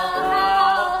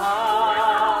How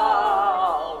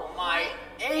how my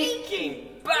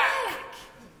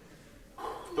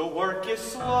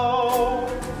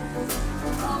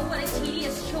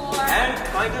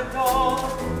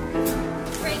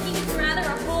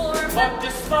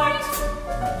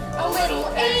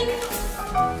ache.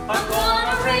 I'm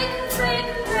gonna rake,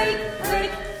 rake, rake,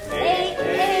 rake. Ache,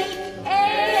 ache, ache.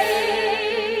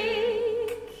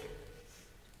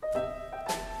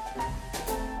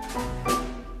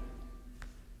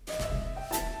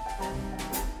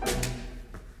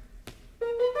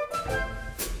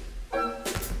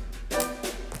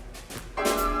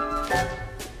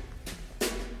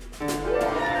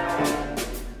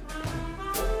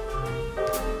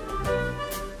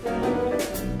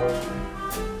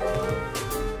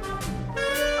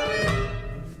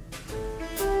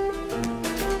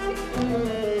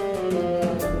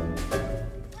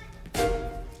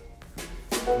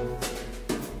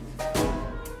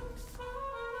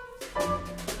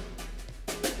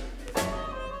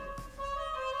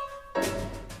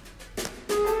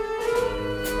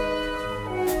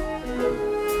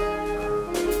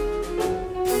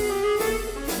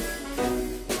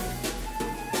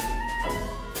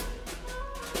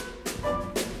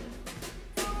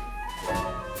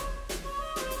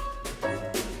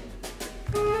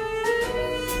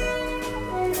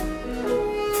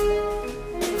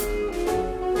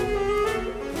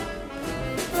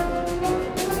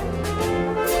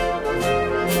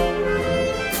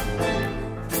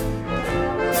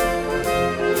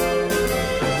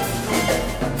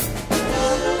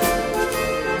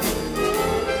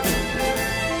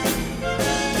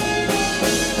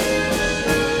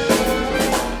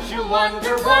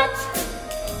 Wonder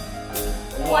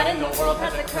what in the world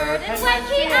has occurred, and when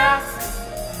he asks,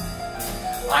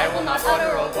 I will not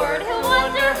utter a word. He'll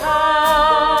wonder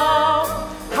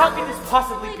how could this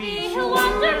possibly be? He'll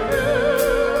wonder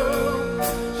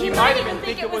who. He might even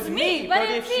think it was me, but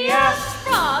if she asked,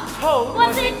 Frog, Toad,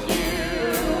 was it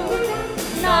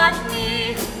you? Not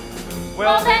me.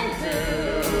 Well then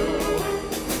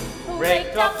who?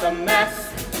 Raked up the mess.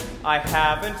 I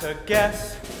haven't a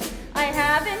guess. I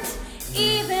haven't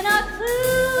even a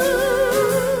clue.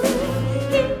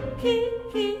 He,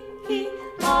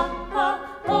 ha, ha,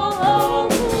 oh, oh,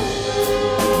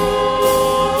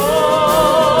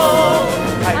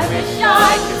 I wish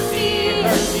I could see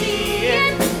her see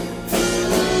it.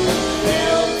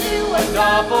 We'll do a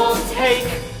Double take.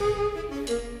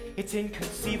 It's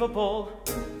inconceivable.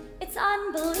 It's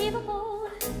unbelievable.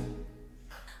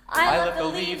 I left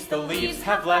the leaves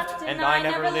have left, and I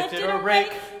never lifted a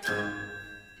rake.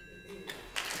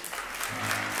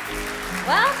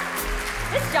 Well,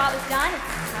 this job is done. It's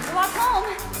time to walk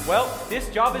home. Well, this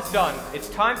job is done. It's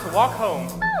time to walk home.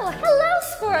 Oh, hello,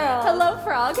 Squirrel. Hello,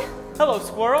 Frog. Hello,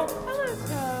 Squirrel. Hello,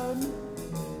 Toad.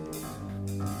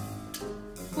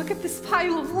 Look at this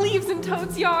pile of leaves in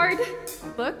Toad's yard.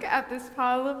 Look at this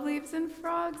pile of leaves in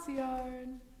Frog's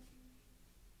yard.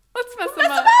 Let's mess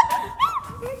them up.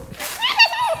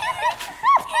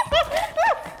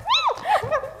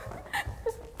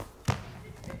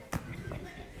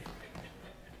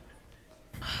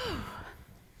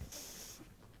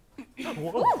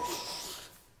 Whoa.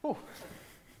 Ooh.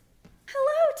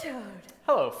 Hello, Toad.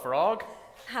 Hello, Frog.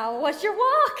 How was your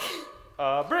walk?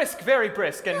 Brisk, very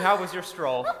brisk. And how was your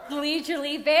stroll?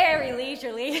 Leisurely, very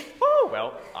leisurely. Oh,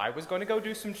 well, I was going to go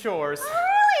do some chores. Oh,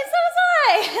 so was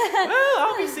I. Well,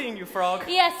 I'll be seeing you, Frog.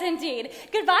 Yes, indeed.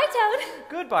 Goodbye, Toad.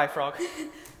 Goodbye, Frog.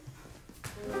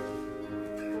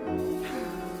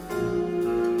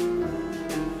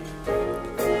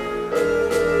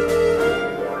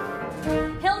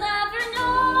 He'll never know.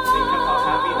 Think of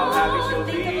how happy she'll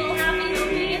Think be. of how happy he'll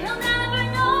be. He'll never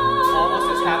know. Almost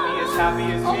as happy as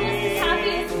me. Almost as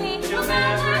happy as me. He'll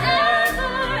never,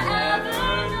 ever, ever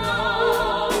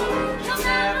know. He'll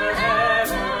never,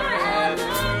 ever,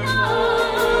 ever know.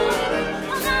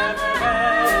 He'll never,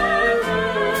 ever,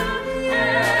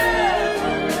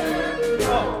 ever.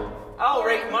 Oh, I'll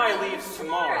rake my leaves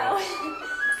tomorrow.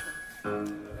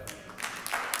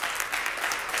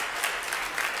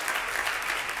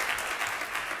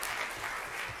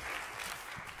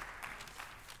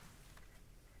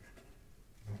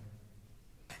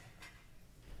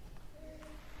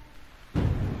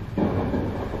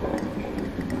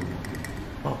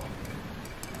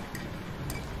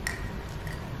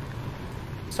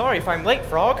 Sorry if I'm late,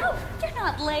 Frog. Oh, you're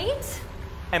not late.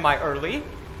 Am I early?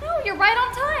 No, you're right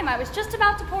on time. I was just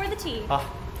about to pour the tea.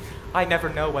 I never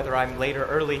know whether I'm late or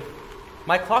early.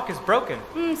 My clock is broken.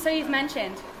 So you've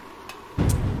mentioned.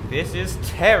 This is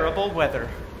terrible weather.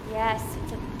 Yes,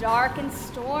 it's a dark and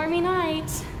stormy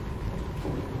night.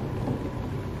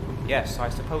 Yes, I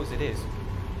suppose it is.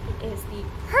 It is the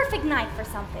perfect night for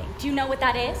something. Do you know what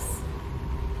that is?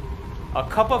 A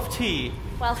cup of tea.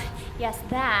 Well, yes,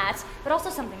 that, but also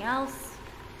something else.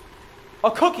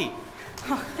 A cookie.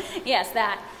 Yes,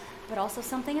 that, but also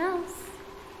something else.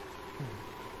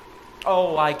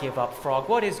 Oh, I give up, Frog.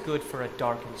 What is good for a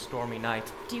dark and stormy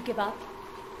night? Do you give up?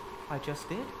 I just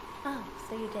did. Oh,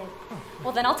 so you did.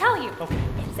 Well, then I'll tell you. Okay.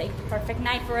 It's a perfect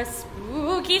night for a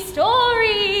spooky story.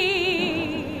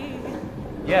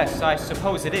 Yes, I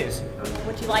suppose it is.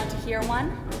 Would you like to hear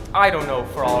one? I don't know,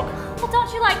 Frog. Well,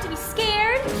 don't you like to be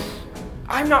scared?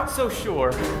 I'm not so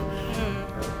sure.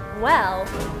 Well,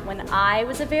 when I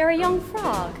was a very young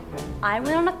frog, I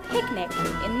went on a picnic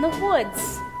in the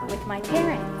woods with my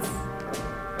parents.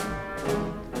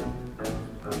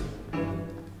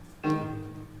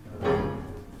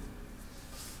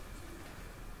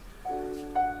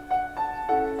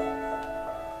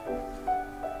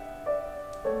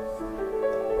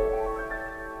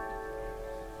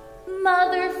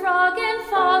 Mother Frog and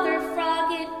Father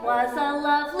Frog, it was a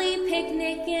lovely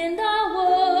picnic in the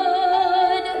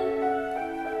wood.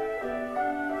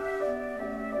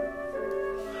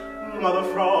 Mother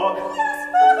Frog. Yes,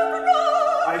 Mother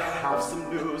Frog. I have some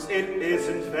news. It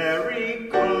isn't very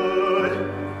good.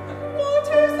 What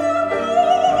is the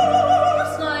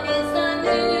news? What is the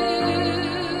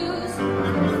news?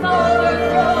 Father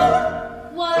Frog,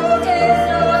 what is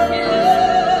the news?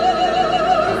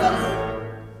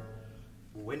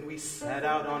 When we set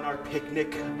out on our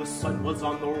picnic, the sun was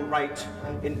on the right,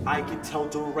 and I could tell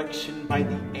direction by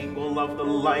the angle of the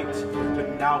light.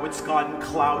 But now it's gotten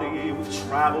cloudy, we've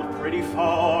traveled pretty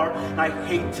far, and I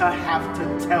hate to have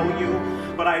to tell you,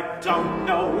 but I don't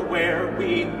know where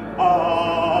we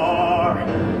are.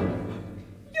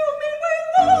 You mean we're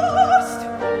lost?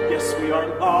 Yes, we are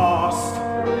lost.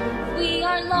 We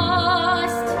are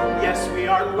lost. Yes, we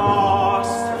are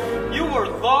lost. You were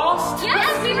lost?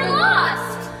 Yes, we were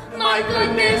lost. My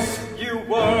goodness, You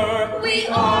were. we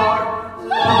are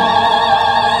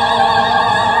Lost!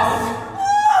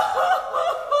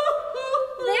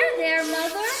 There,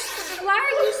 Mother. Why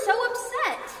are you so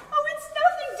upset? Oh, it's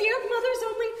nothing, dear. Mother's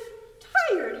only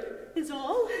tired, is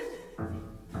all.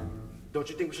 Don't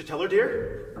you think we should tell her,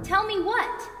 dear? Tell me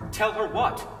what? Tell her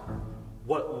what?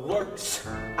 What lurks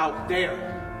out there?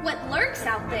 What lurks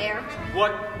out there?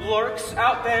 What lurks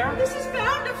out there? This is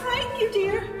bound to frighten you,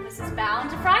 dear. This is bound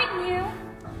to frighten you.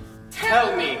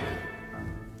 Tell me.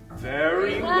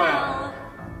 Very well.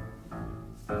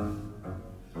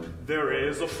 There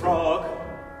is a frog,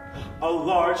 a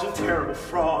large and terrible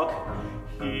frog.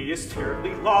 He is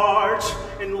terribly large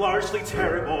and largely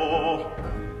terrible.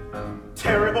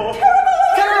 Terrible!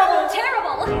 Terrible!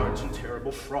 Terrible! Large and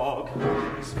terrible frog.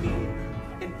 He's mean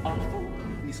and awful,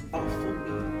 and he's awful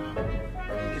mean.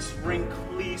 His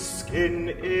wrinkly skin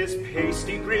is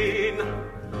pasty green.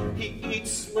 He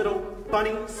eats little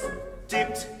bunnies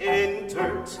dipped in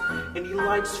dirt, and he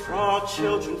likes frog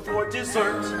children for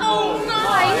dessert. Oh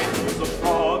my! He's a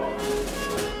frog,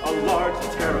 a large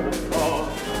and terrible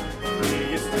frog.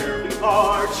 He is terribly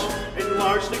large and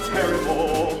largely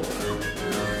terrible.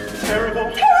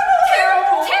 Terrible!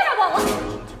 Terrible! Terrible!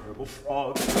 Large and terrible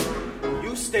frog.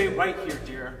 You stay right here,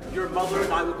 dear. Your mother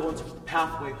and I will go into the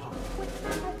pathway home.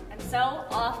 And so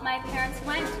off my parents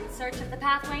went in search of the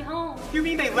pathway home. You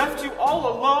mean they left you all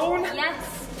alone?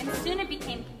 Yes, and soon it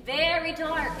became very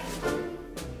dark.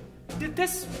 Did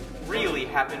this really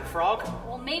happen, Frog?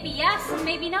 Well, maybe yes and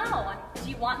maybe no. Do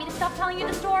you want me to stop telling you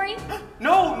the story?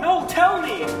 No, tell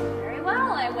me! Very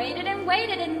well, I waited and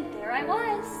waited, and there I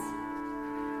was.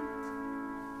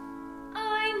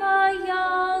 I'm a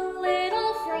young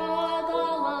little frog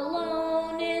all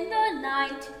alone in the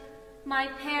night. My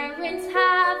parents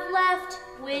have left,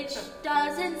 which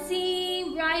doesn't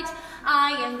seem right.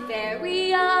 I am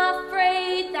very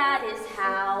afraid, that is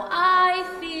how I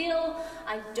feel.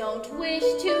 I don't wish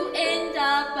to end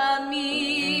up a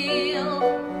meal.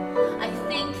 I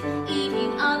think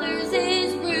eating others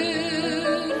is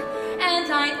rude,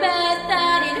 and I bet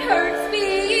that it hurts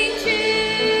being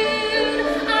chewed.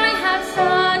 I have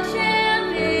such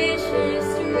ambitious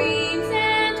dreams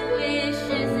and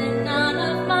wishes, and none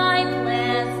of my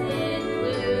plans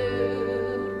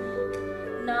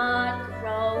include not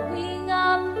growing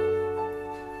up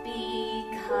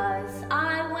because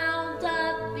I wound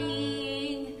up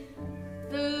being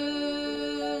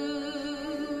food.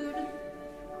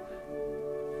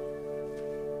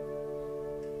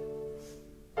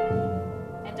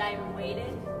 And I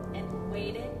waited and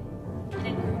waited, and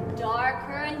it grew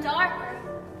darker and darker,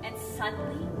 and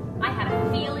suddenly I had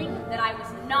a feeling that I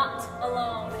was not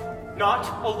alone. Not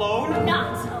alone?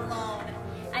 Not alone.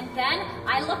 And then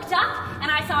I looked up,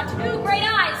 and I saw two great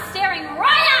eyes staring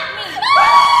right at me.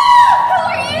 Who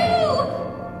are you?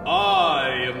 I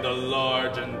am the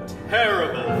large and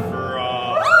terrible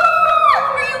frog.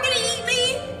 Are you gonna eat me?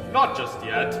 Not just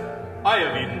yet. I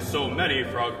have eaten so many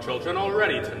frog children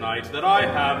already tonight that I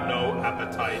have no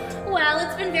appetite. Well,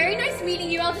 it's been very nice meeting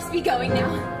you. I'll just be going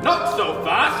now. Not so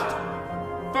fast!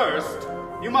 First,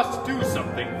 you must do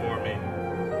something for me.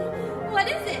 What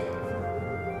is it?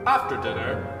 After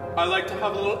dinner, I like to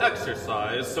have a little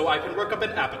exercise so I can work up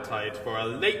an appetite for a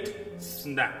late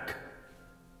snack.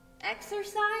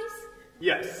 Exercise?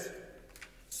 Yes.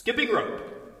 Skipping rope.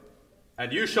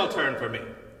 And you shall turn for me.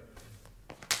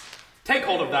 Take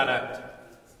hold of that end.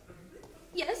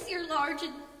 Yes, your large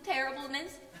and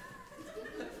terribleness.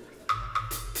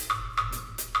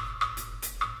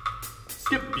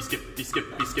 Skippy, skippy,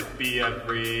 skippy, skippy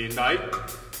every night.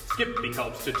 Skipping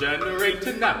helps to generate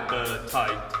an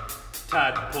appetite.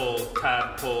 Tadpole,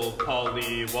 tadpole,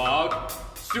 pollywog.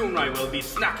 Soon I will be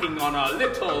snacking on a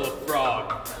little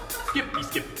frog. Skippy,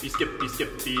 skippy, skippy,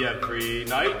 skippy every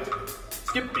night.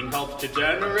 Skipping helps to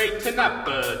generate an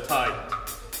appetite.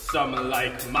 Some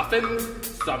like muffins,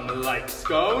 some like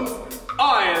scones.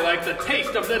 I like the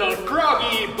taste of little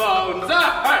froggy bones.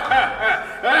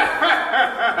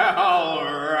 All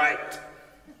right.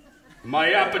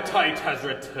 My appetite has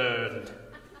returned.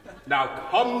 Now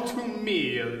come to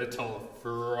me, little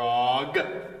frog.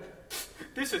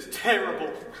 This is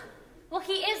terrible. Well,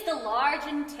 he is the large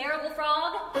and terrible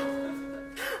frog.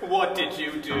 What did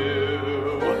you do?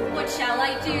 What shall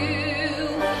I do?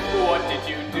 What did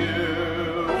you do?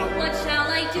 What shall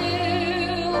I do?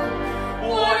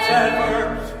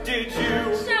 Whatever did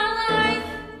you shall I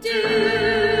do?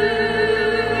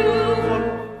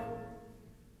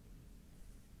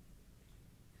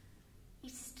 He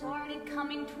started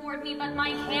coming toward me, but my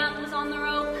hand was on the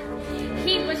rope.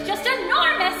 He was just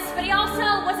enormous, but he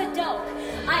also was a dope.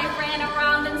 I ran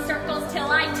around in circles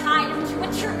till I tied him to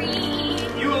a tree.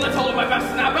 You little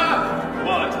whippersnapper!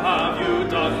 What have you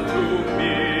done to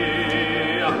me?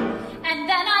 And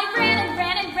then I ran and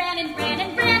ran and ran and ran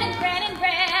and ran and ran and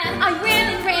ran. I ran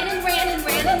and ran and ran and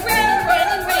ran and ran and ran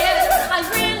and ran. I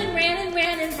ran and ran and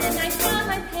ran and then I saw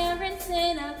my parents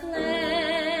in a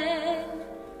glen.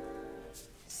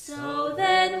 So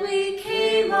then we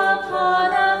came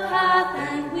upon a path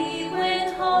and we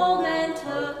went home and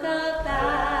took a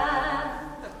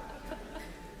bath.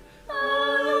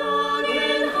 Alone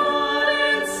and hot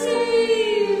and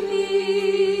steamy,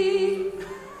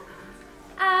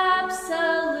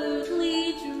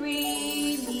 absolutely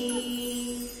dreamy.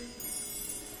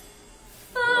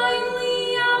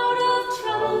 Finally out of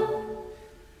trouble,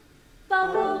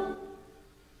 bubble.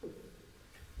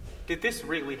 Did this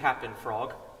really happen,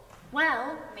 Frog?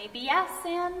 Well, maybe yes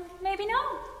and maybe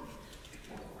no.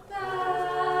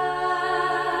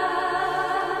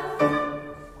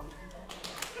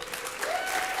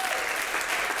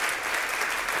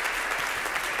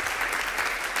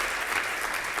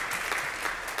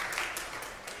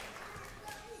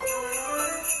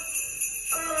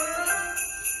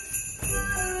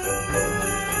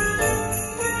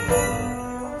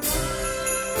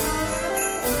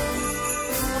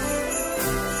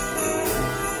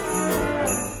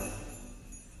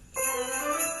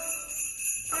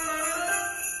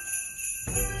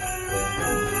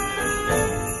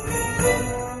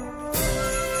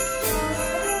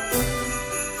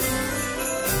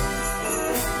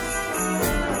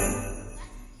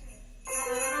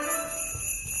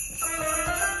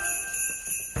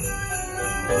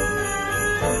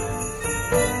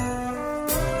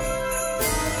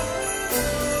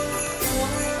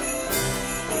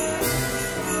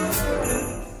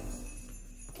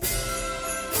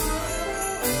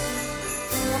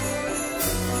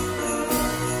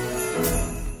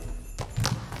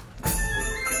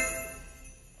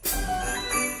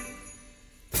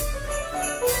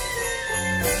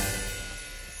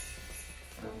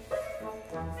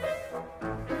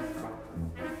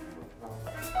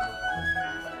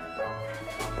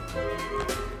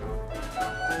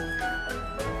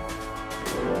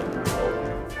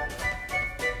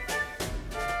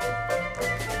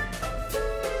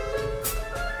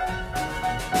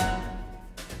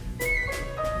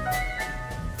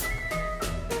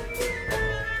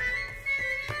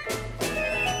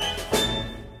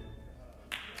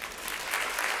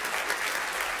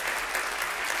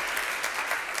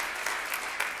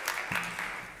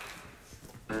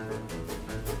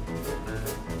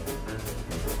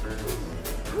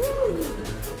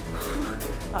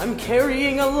 I'm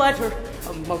carrying a letter,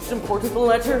 a most important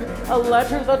letter, a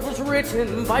letter that was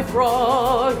written by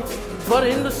Frog. But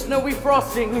in the snowy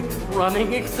frosting,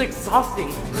 running is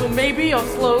exhausting, so maybe I'll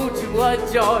slow to a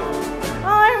jog.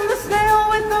 I'm the snail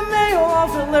with the mail,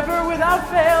 I'll deliver without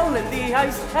fail in the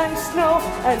ice and snow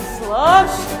and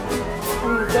slush.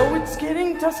 Though it's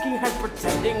getting dusky, I'm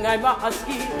pretending I'm a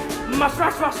husky. Mush,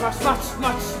 mush, mush, mush, mush,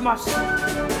 mush, mush.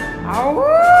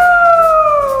 Ow!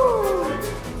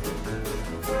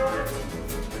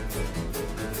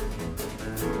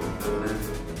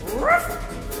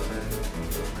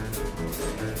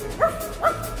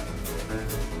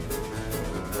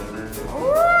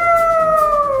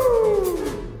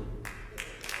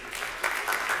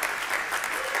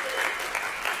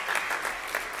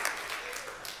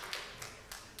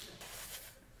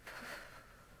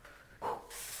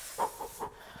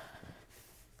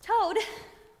 Toad,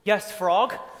 Yes,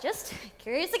 Frog? just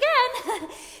curious again.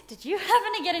 Did you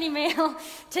happen to get any mail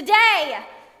today?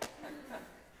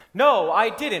 No, I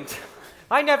didn't.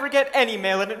 I never get any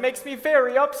mail and it makes me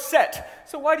very upset.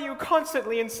 So why do you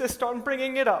constantly insist on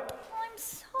bringing it up? I'm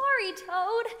sorry,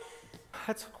 Toad.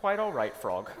 That's quite all right,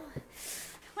 Frog. I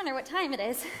wonder what time it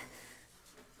is.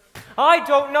 I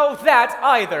don't know that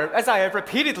either. As I have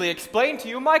repeatedly explained to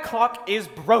you, my clock is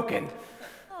broken.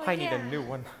 Oh, I need yeah. a new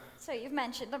one. So you've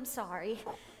mentioned, I'm sorry.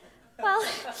 Well,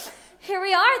 here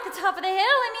we are at the top of the hill.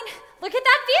 I mean, look at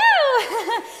that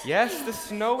view! Yes, the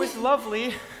snow is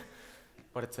lovely,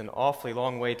 but it's an awfully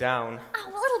long way down. Oh,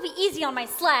 well, it'll be easy on my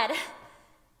sled.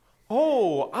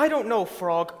 Oh, I don't know,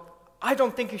 Frog. I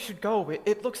don't think you should go.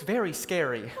 It looks very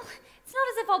scary. Well, it's not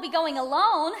as if I'll be going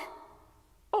alone.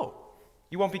 Oh,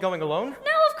 you won't be going alone?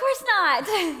 No, of course not.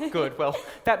 Good, well,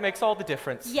 that makes all the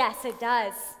difference. Yes, it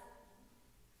does.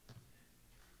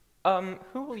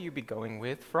 Who will you be going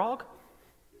with, Frog?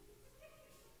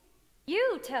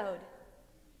 You, Toad.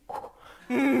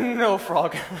 No,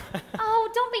 Frog. Oh,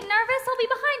 don't be nervous. I'll be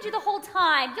behind you the whole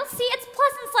time. You'll see it's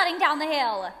pleasant sledding down the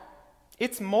hill.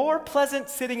 It's more pleasant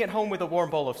sitting at home with a warm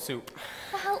bowl of soup.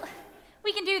 Well,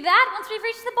 we can do that once we've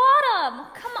reached the bottom.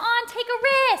 Come on, take a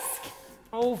risk.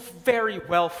 Oh, very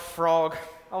well, Frog.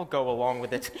 I'll go along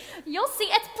with it. You'll see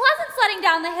it's pleasant sledding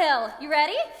down the hill. You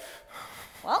ready?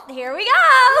 Well, here we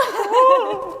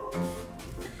go.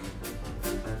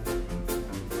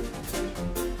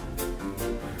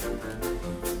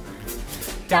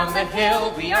 Down the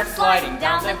hill we are sliding,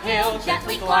 down the hill,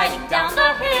 gently gliding down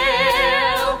the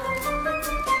hill.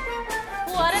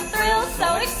 What a thrill,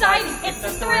 So exciting, it's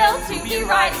a thrill to be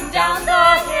riding down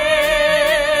the hill.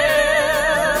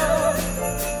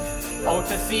 Oh,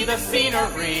 to see the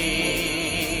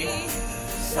scenery,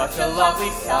 such a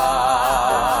lovely sight.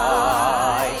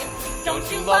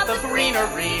 Don't you love the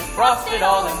greenery, frosted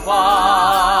all in white?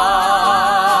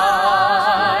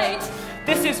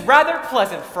 This is rather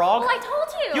pleasant, Frog. Well, I told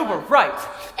you. You were right.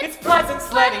 It's pleasant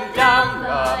sledding down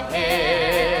the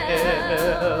hill.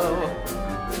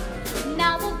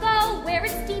 Now we'll go where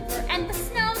it's deeper and the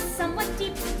snow's somewhat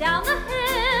deeper down the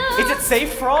hill. Is it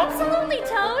safe, Frog? Absolutely,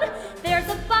 Toad. There's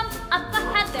a bump up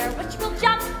ahead there, which we'll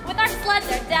jump with our sled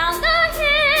there down the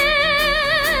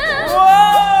hill.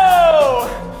 Whoa!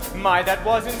 My, that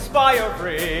was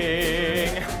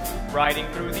inspiring. Riding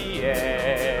through the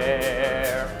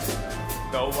air.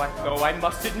 Though I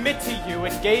must admit to you,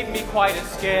 it gave me quite a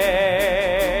scare.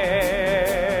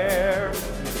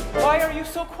 Why are you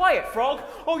so quiet, Frog?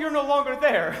 Oh, you're no longer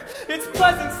there. It's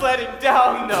pleasant sledding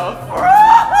down the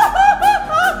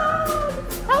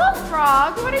Hello,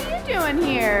 Frog. What are you doing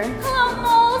here? Hello,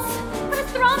 Moles. I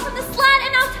was thrown from the sled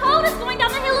and now Toad is going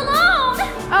down the hill alone.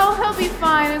 Oh, he'll be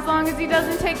fine as long as he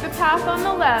doesn't take the path on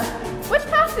the left. Which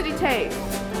path did he take?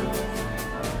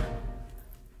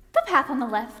 The path on the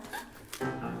left.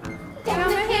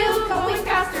 Down the hill, going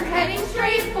faster, heading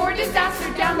straight for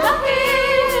disaster. Down the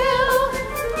hill.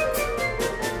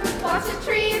 Watch the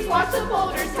trees, watch the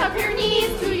boulders, tuck your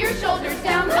knees to your shoulders.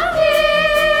 Down the hill.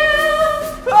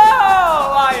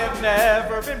 Oh, I have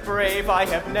never been brave, I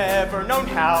have never known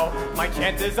how. My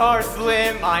chances are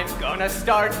slim, I'm gonna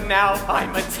start now.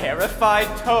 I'm a terrified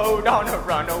toad on a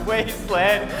runaway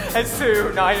sled, and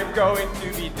soon I am going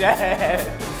to be dead.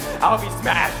 I'll be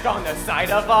smashed on the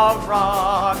side of a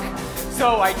rock,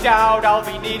 so I doubt I'll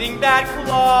be needing that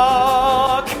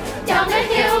clock. Down the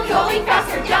hill, going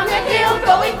faster, down the hill,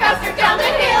 going faster, down the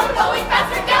hill, going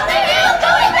faster, down the hill,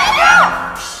 going faster!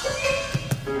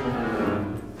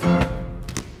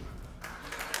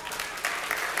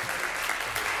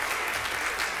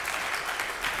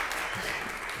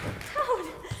 Toad,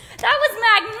 that was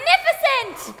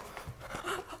magnificent!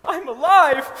 I'm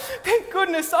alive! Thank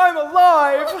goodness I'm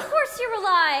alive! Of course you're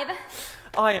alive.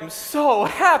 I am so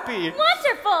happy!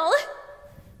 Wonderful!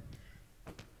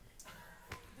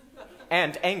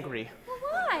 And angry.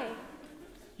 Why?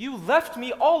 You left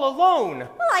me all alone!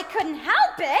 Well, I couldn't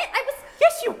help it. I was...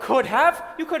 Yes, you could have!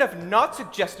 You could have not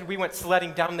suggested we went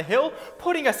sledding down the hill,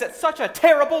 putting us at such a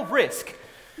terrible risk!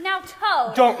 Now,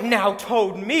 Toad... Don't now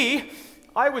toad me!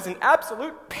 I was in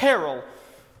absolute peril.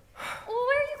 Well,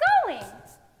 where are you going?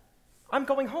 I'm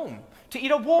going home to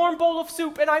eat a warm bowl of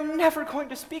soup, and I'm never going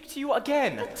to speak to you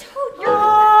again. But Toad, you're...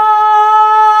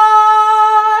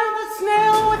 I'm the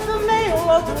snail with the mail,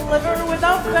 I'll deliver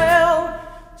without fail.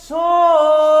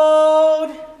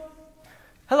 Toad!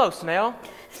 Hello, snail.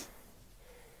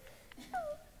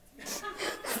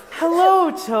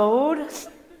 Hello, Toad.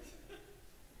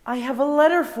 I have a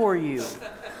letter for you.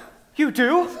 You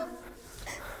do?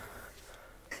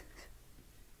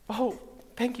 Oh,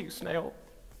 thank you, snail.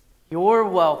 You're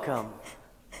welcome.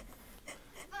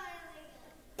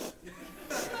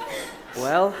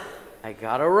 Well, I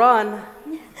gotta run.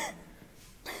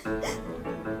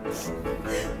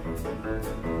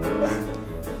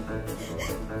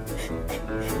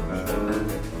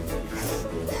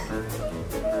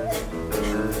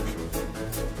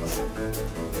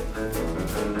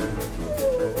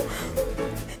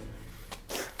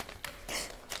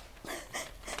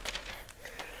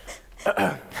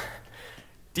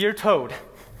 Dear Toad,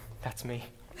 that's me.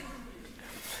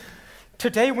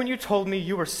 Today when you told me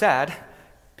you were sad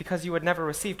because you had never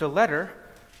received a letter,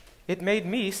 it made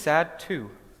me sad too.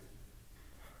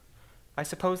 I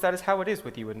suppose that is how it is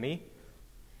with you and me.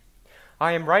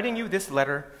 I am writing you this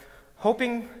letter,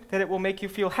 hoping that it will make you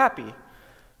feel happy,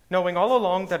 knowing all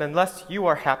along that unless you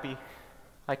are happy,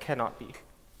 I cannot be.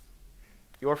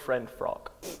 Your friend,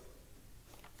 Frog.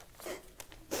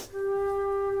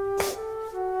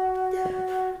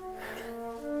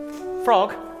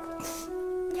 Frog?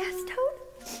 Yes, Toad?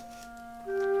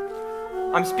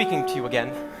 I'm speaking to you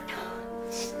again.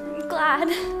 I'm glad.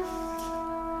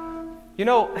 You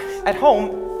know, at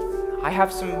home, I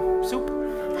have some soup.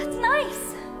 That's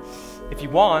nice. If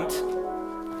you want,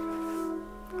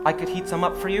 I could heat some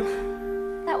up for you.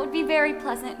 That would be very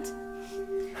pleasant.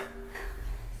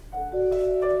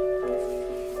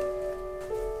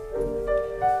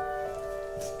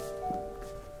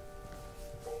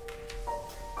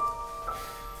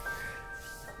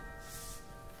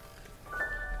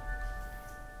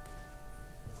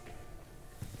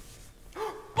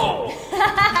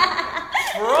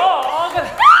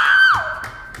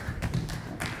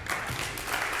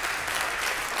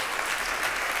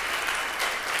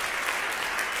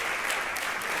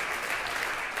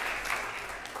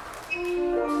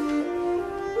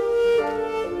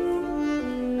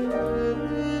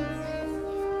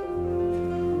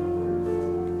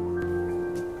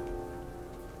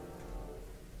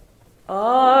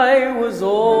 I was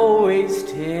always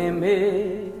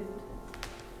timid.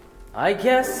 I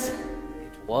guess it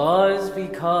was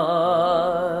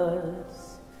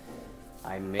because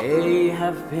I may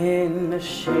have been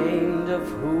ashamed of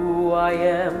who I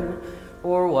am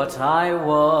or what I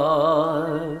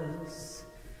was.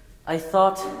 I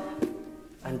thought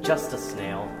I'm just a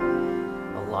snail,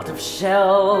 a lot of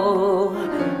shell,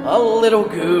 a little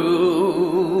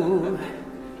goo.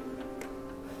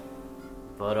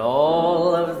 But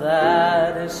all of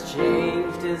that has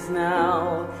changed as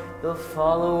now the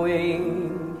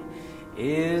following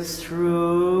is true.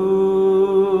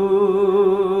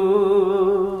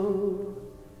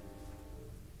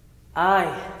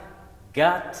 I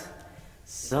got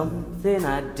something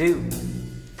I do,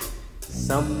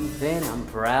 something I'm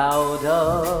proud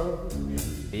of,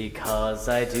 because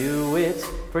I do it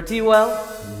pretty well.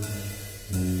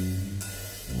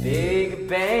 Big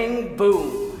bang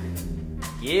boom.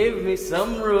 Give me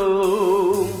some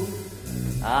room.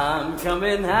 I'm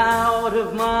coming out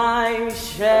of my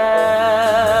shell.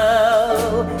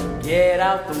 Get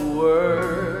out the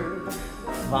word.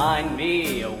 Find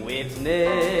me a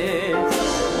witness.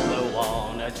 Blow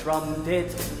on a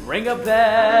trumpet. Ring a bell.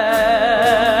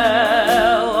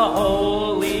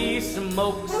 Holy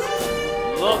smokes.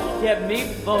 Look at me,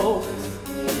 folks.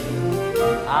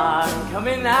 I'm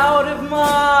coming out of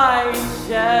my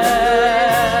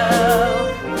shell.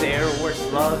 There were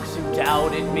slugs who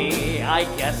doubted me. I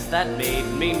guess that made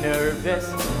me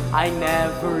nervous. I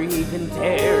never even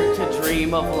dared to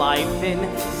dream of life in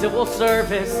civil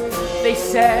service. They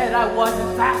said I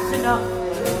wasn't fast enough.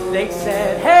 They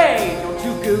said, hey, you're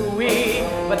too gooey.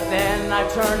 But then I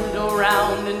turned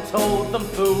around and told them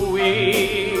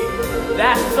phooey.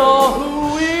 That's all hooey.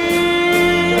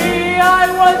 I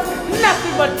was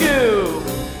nothing but goo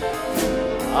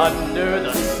under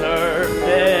the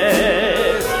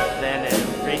surface. Then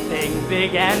everything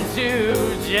began to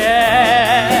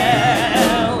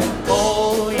gel.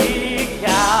 Holy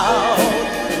cow,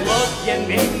 look at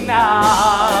me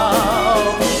now.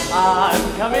 I'm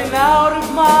coming out of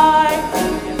my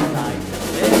inside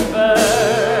liver.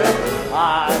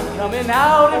 I'm coming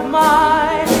out of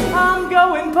my, I'm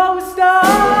going postal.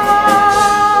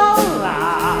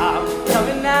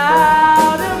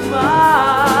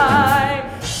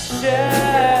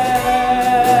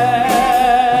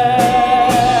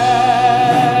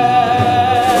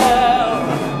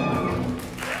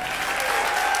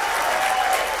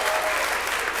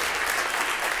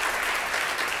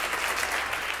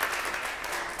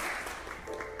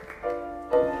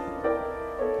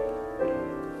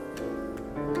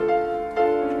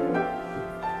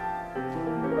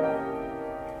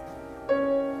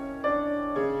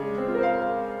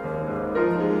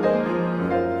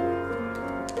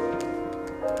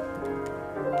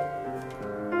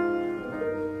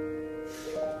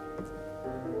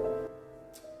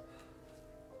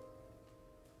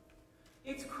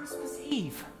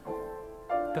 Eve.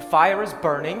 The fire is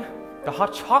burning, the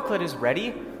hot chocolate is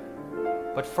ready,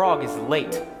 but Frog is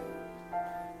late.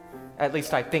 At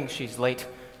least I think she's late.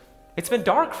 It's been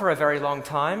dark for a very long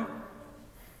time.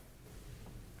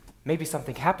 Maybe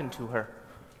something happened to her.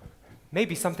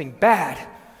 Maybe something bad.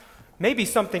 Maybe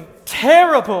something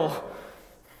terrible.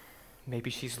 Maybe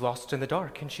she's lost in the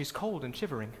dark and she's cold and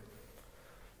shivering.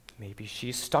 Maybe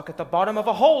she's stuck at the bottom of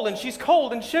a hole and she's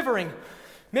cold and shivering.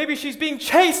 Maybe she's being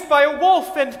chased by a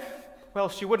wolf and, well,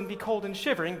 she wouldn't be cold and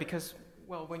shivering because,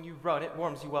 well, when you run, it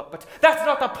warms you up. But that's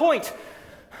not the point.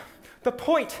 The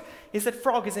point is that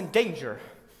Frog is in danger.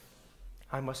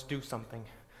 I must do something.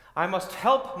 I must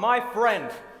help my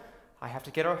friend. I have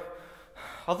to get a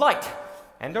light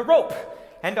and a rope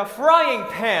and a frying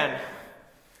pan.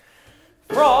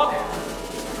 Frog!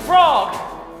 Frog!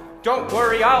 Don't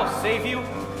worry, I'll save you.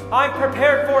 I'm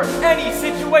prepared for any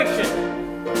situation.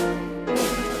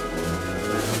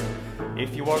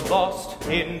 If you are lost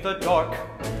in the dark,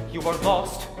 you are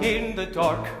lost in the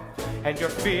dark, and your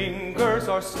fingers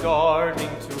are starting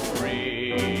to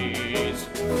freeze.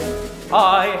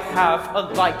 I have a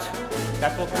light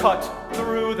that will cut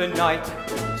through the night,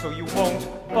 so you won't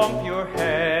bump your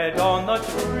head on the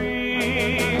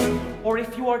tree. Or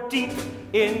if you are deep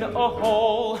in a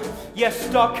hole, yes,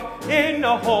 stuck in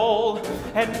a hole,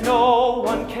 and no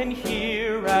one can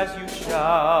hear as you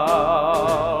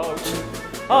shout,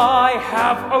 I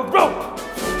have a rope,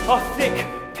 a thick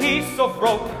piece of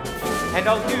rope, and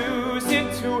I'll use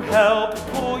it to help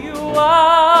pull you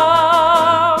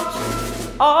out.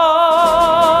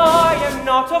 I am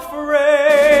not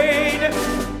afraid.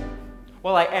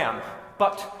 Well, I am,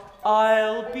 but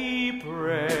I'll be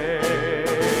brave.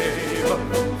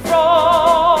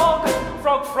 Frog,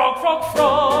 frog, frog, frog,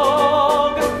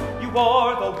 frog, you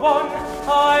are the one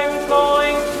I'm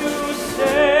going to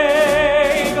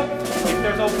save. If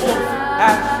there's a wolf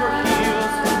at your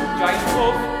heels, giant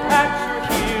wolf at your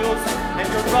heels, and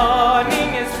you're running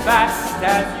as fast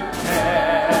as you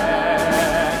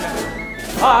can,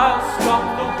 I'll stop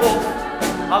the wolf.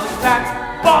 I'll in fact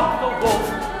bonk the wolf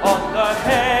on the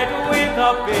head with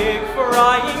a big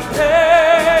frying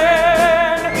pan.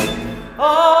 I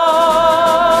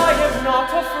am not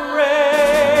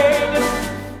afraid.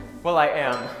 Well, I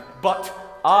am, but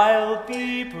I'll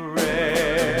be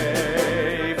brave.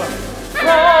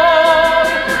 Frog,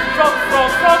 frog,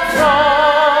 frog, frog,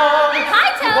 frog.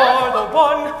 Kite! You are the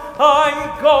one I'm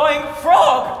going.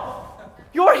 Frog,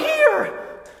 you're here.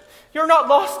 You're not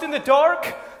lost in the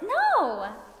dark. No.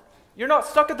 You're not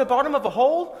stuck at the bottom of a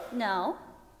hole. No.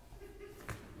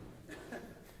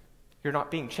 You're not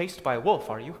being chased by a wolf,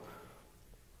 are you?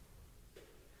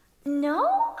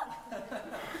 No?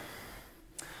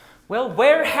 Well,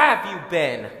 where have you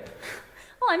been?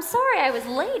 Well, I'm sorry I was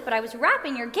late, but I was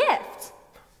wrapping your gift.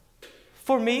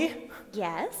 For me?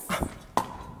 Yes,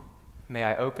 May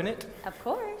I open it? of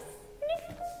course.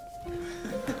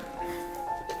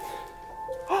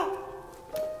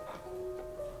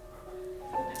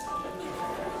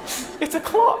 It's a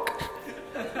clock.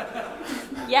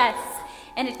 Yes,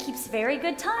 and it keeps very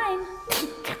good time.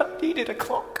 I needed a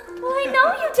clock. Well, I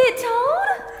know you did,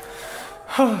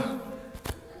 Toad.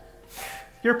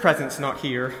 Your present's not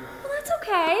here. Well, that's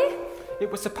okay.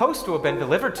 It was supposed to have been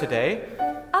delivered today.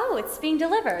 Oh, it's being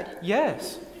delivered.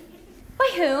 Yes. By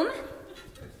whom?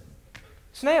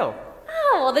 Snail.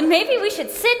 Oh, well, then maybe we should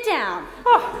sit down.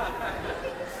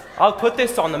 I'll put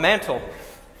this on the mantle.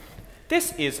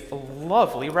 This is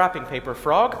lovely wrapping paper,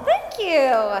 Frog. Thank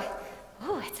you.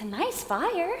 Oh, it's a nice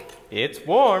fire. It's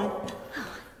warm.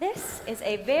 This is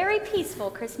a very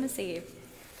peaceful Christmas Eve.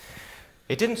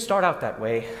 It didn't start out that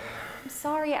way. I'm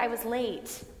sorry I was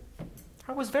late.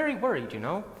 I was very worried, you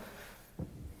know.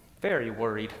 Very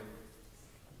worried.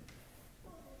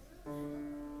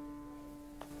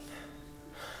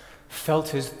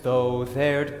 Felt as though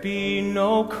there'd be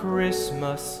no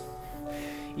Christmas,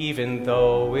 even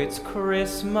though it's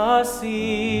Christmas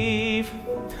Eve.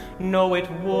 No, it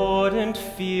wouldn't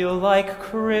feel like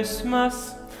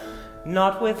Christmas,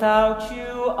 not without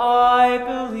you, I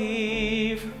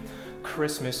believe.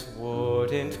 Christmas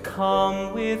wouldn't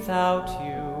come without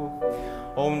you,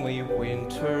 only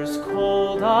winter's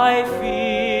cold I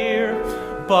fear.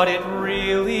 But it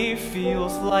really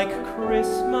feels like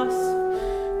Christmas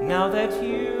now that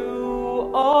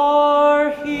you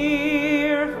are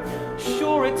here.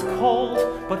 Sure, it's cold,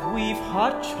 but we've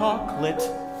hot chocolate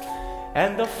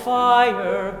and the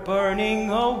fire burning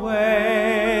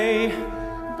away.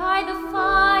 By the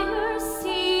fire,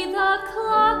 see the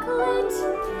clock lit.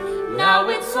 Now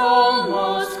it's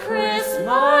almost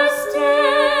Christmas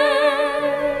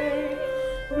Day.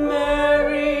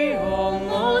 Merry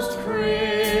almost Christmas.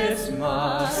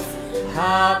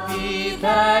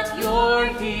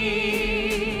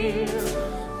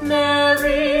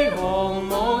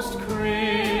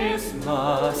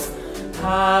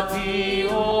 Happy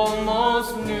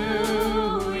almost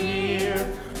New Year.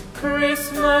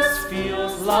 Christmas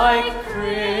feels like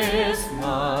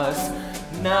Christmas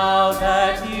now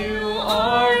that you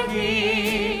are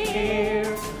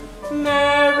here.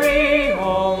 Merry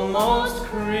almost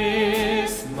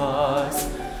Christmas.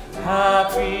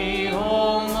 Happy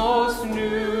almost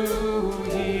New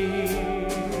Year.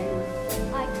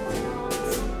 I cannot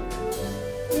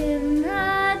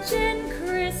imagine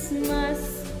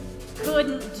Christmas.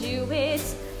 Couldn't do it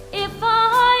if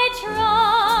I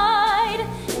tried.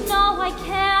 No, I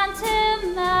can't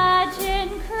imagine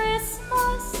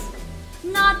Christmas,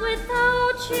 not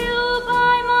without you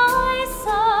by my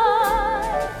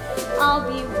side. I'll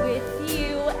be with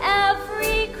you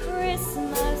every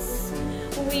Christmas.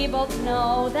 We both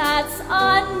know that's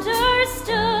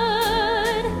understood.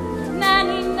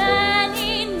 Many,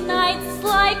 many nights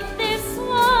like this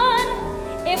one,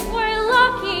 if we're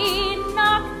lucky,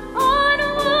 knock on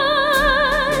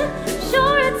wood.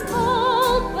 Sure, it's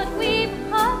cold, but we've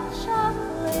hot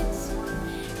chocolate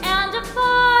and a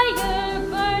fire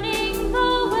burning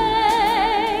the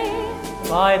way.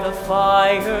 By the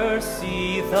fire,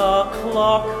 see the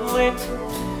clock lit.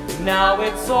 Now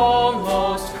it's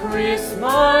almost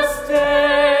Christmas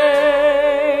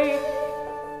Day.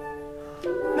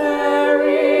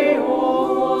 Merry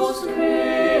almost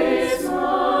Christmas.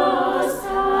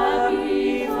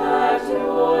 Happy that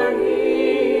you're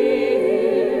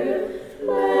here.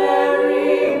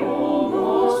 Merry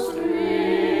almost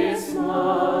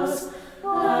Christmas.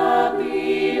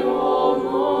 Happy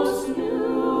almost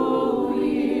New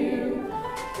Year.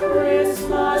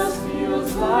 Christmas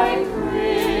feels like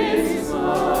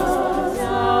Christmas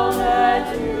now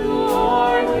that you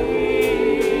are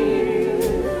here.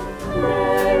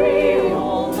 Merry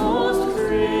almost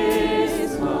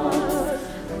Christmas.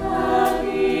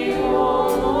 Happy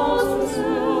almost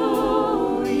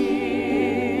New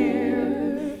Year.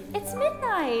 It's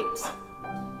midnight.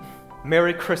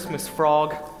 Merry Christmas,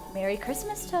 Frog. Merry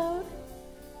Christmas, Toad.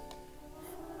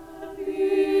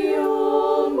 Happy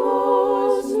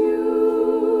almost New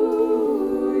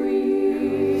Year.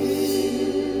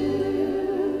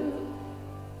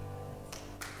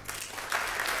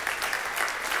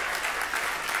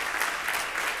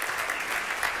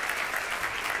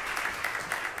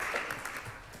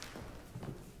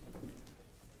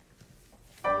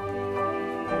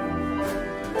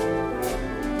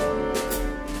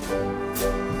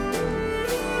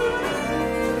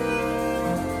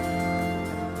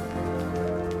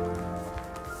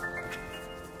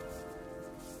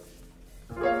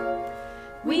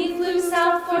 We flew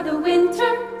south for the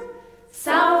winter,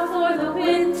 south for the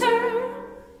winter,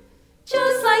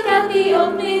 just like at the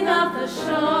opening of the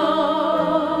show.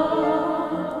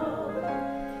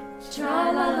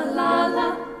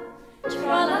 Tra-la-la-la-la,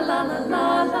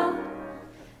 tra-la-la-la-la-la,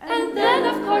 and then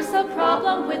of course a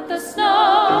problem with the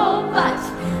snow. But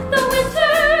the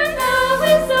winter now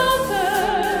is over,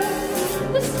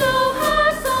 the snow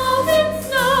has all been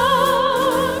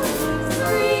snowed.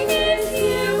 Spring is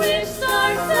here, which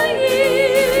starts a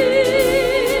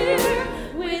year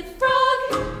with Frog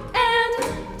and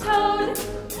Toad.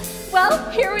 Well,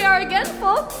 here we are again,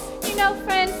 folks. You know,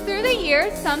 friends, through the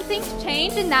years, some things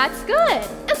change, and that's good.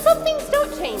 And some things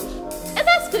don't change, and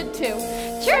that's good too.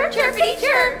 Chirp, chirpity,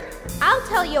 chirp. I'll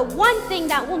tell you one thing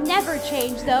that will never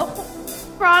change, though.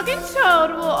 Frog and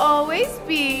Toad will always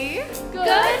be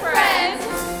Good friends.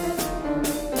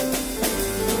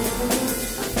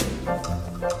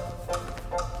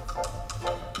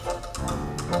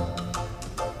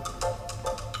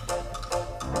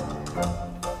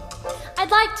 I'd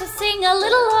like to sing a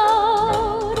little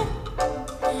ode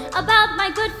about my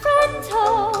good friend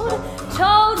Toad,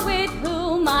 Toad with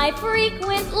whom I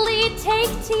frequently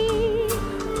take tea.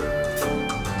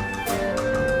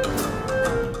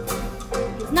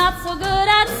 He's not so good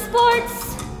at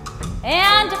sports,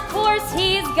 and of course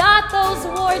he's got those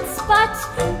warts, but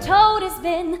Toad has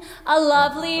been a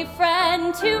lovely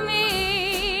friend to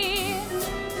me.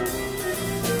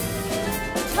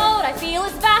 Toad, I feel,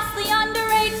 is vastly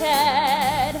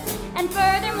underrated, and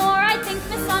furthermore, I think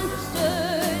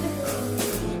misunderstood.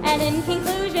 And in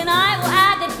conclusion, I will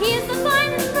add that he is the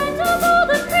finest friend of all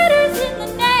the critters in the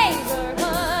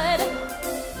neighborhood.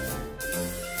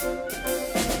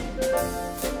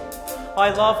 I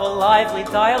love a lively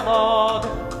dialogue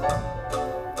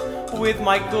with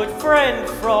my good friend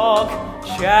Frog,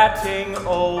 chatting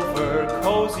over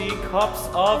cozy cups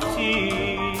of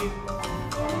tea.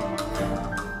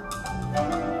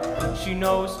 She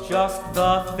knows just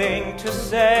the thing to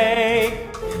say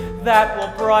that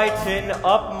will brighten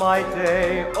up my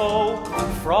day. Oh,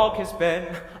 frog has been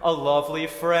a lovely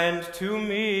friend to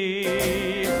me.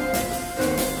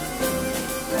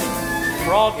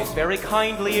 Frog is very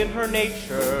kindly in her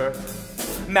nature,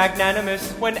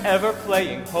 magnanimous whenever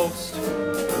playing host.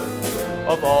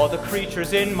 Of all the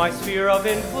creatures in my sphere of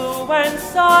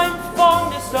influence, I'm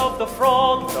fondest of the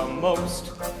frog the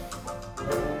most.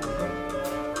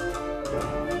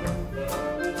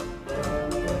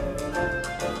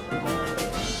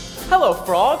 Hello,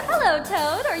 Frog. Hello,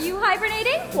 Toad. Are you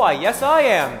hibernating? Why, yes, I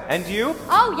am. And you?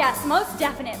 Oh, yes, most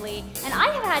definitely. And I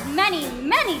have had many,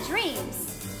 many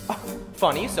dreams.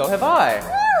 Funny, so have I.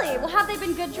 Really? Well, have they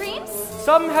been good dreams?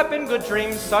 Some have been good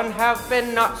dreams, some have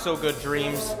been not so good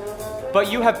dreams.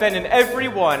 But you have been in every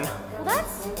one. Well,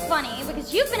 that's funny,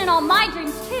 because you've been in all my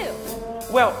dreams, too.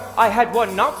 Well, I had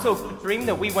one not so good dream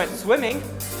that we went swimming.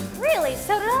 Really?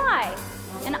 So did I.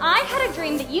 And I had a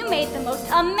dream that you made the most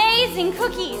amazing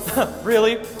cookies.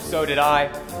 Really? So did I.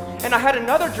 And I had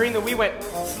another dream that we went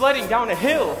sledding down a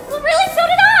hill. Well, really? So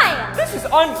did I. This is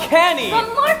uncanny.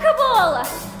 Remarkable.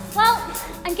 Well,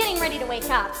 I'm getting ready to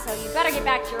wake up, so you better get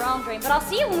back to your own dream. But I'll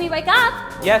see you when we wake up.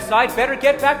 Yes, I'd better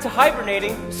get back to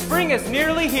hibernating. Spring is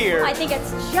nearly here. I think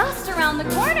it's just around the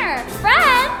corner.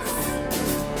 Friends!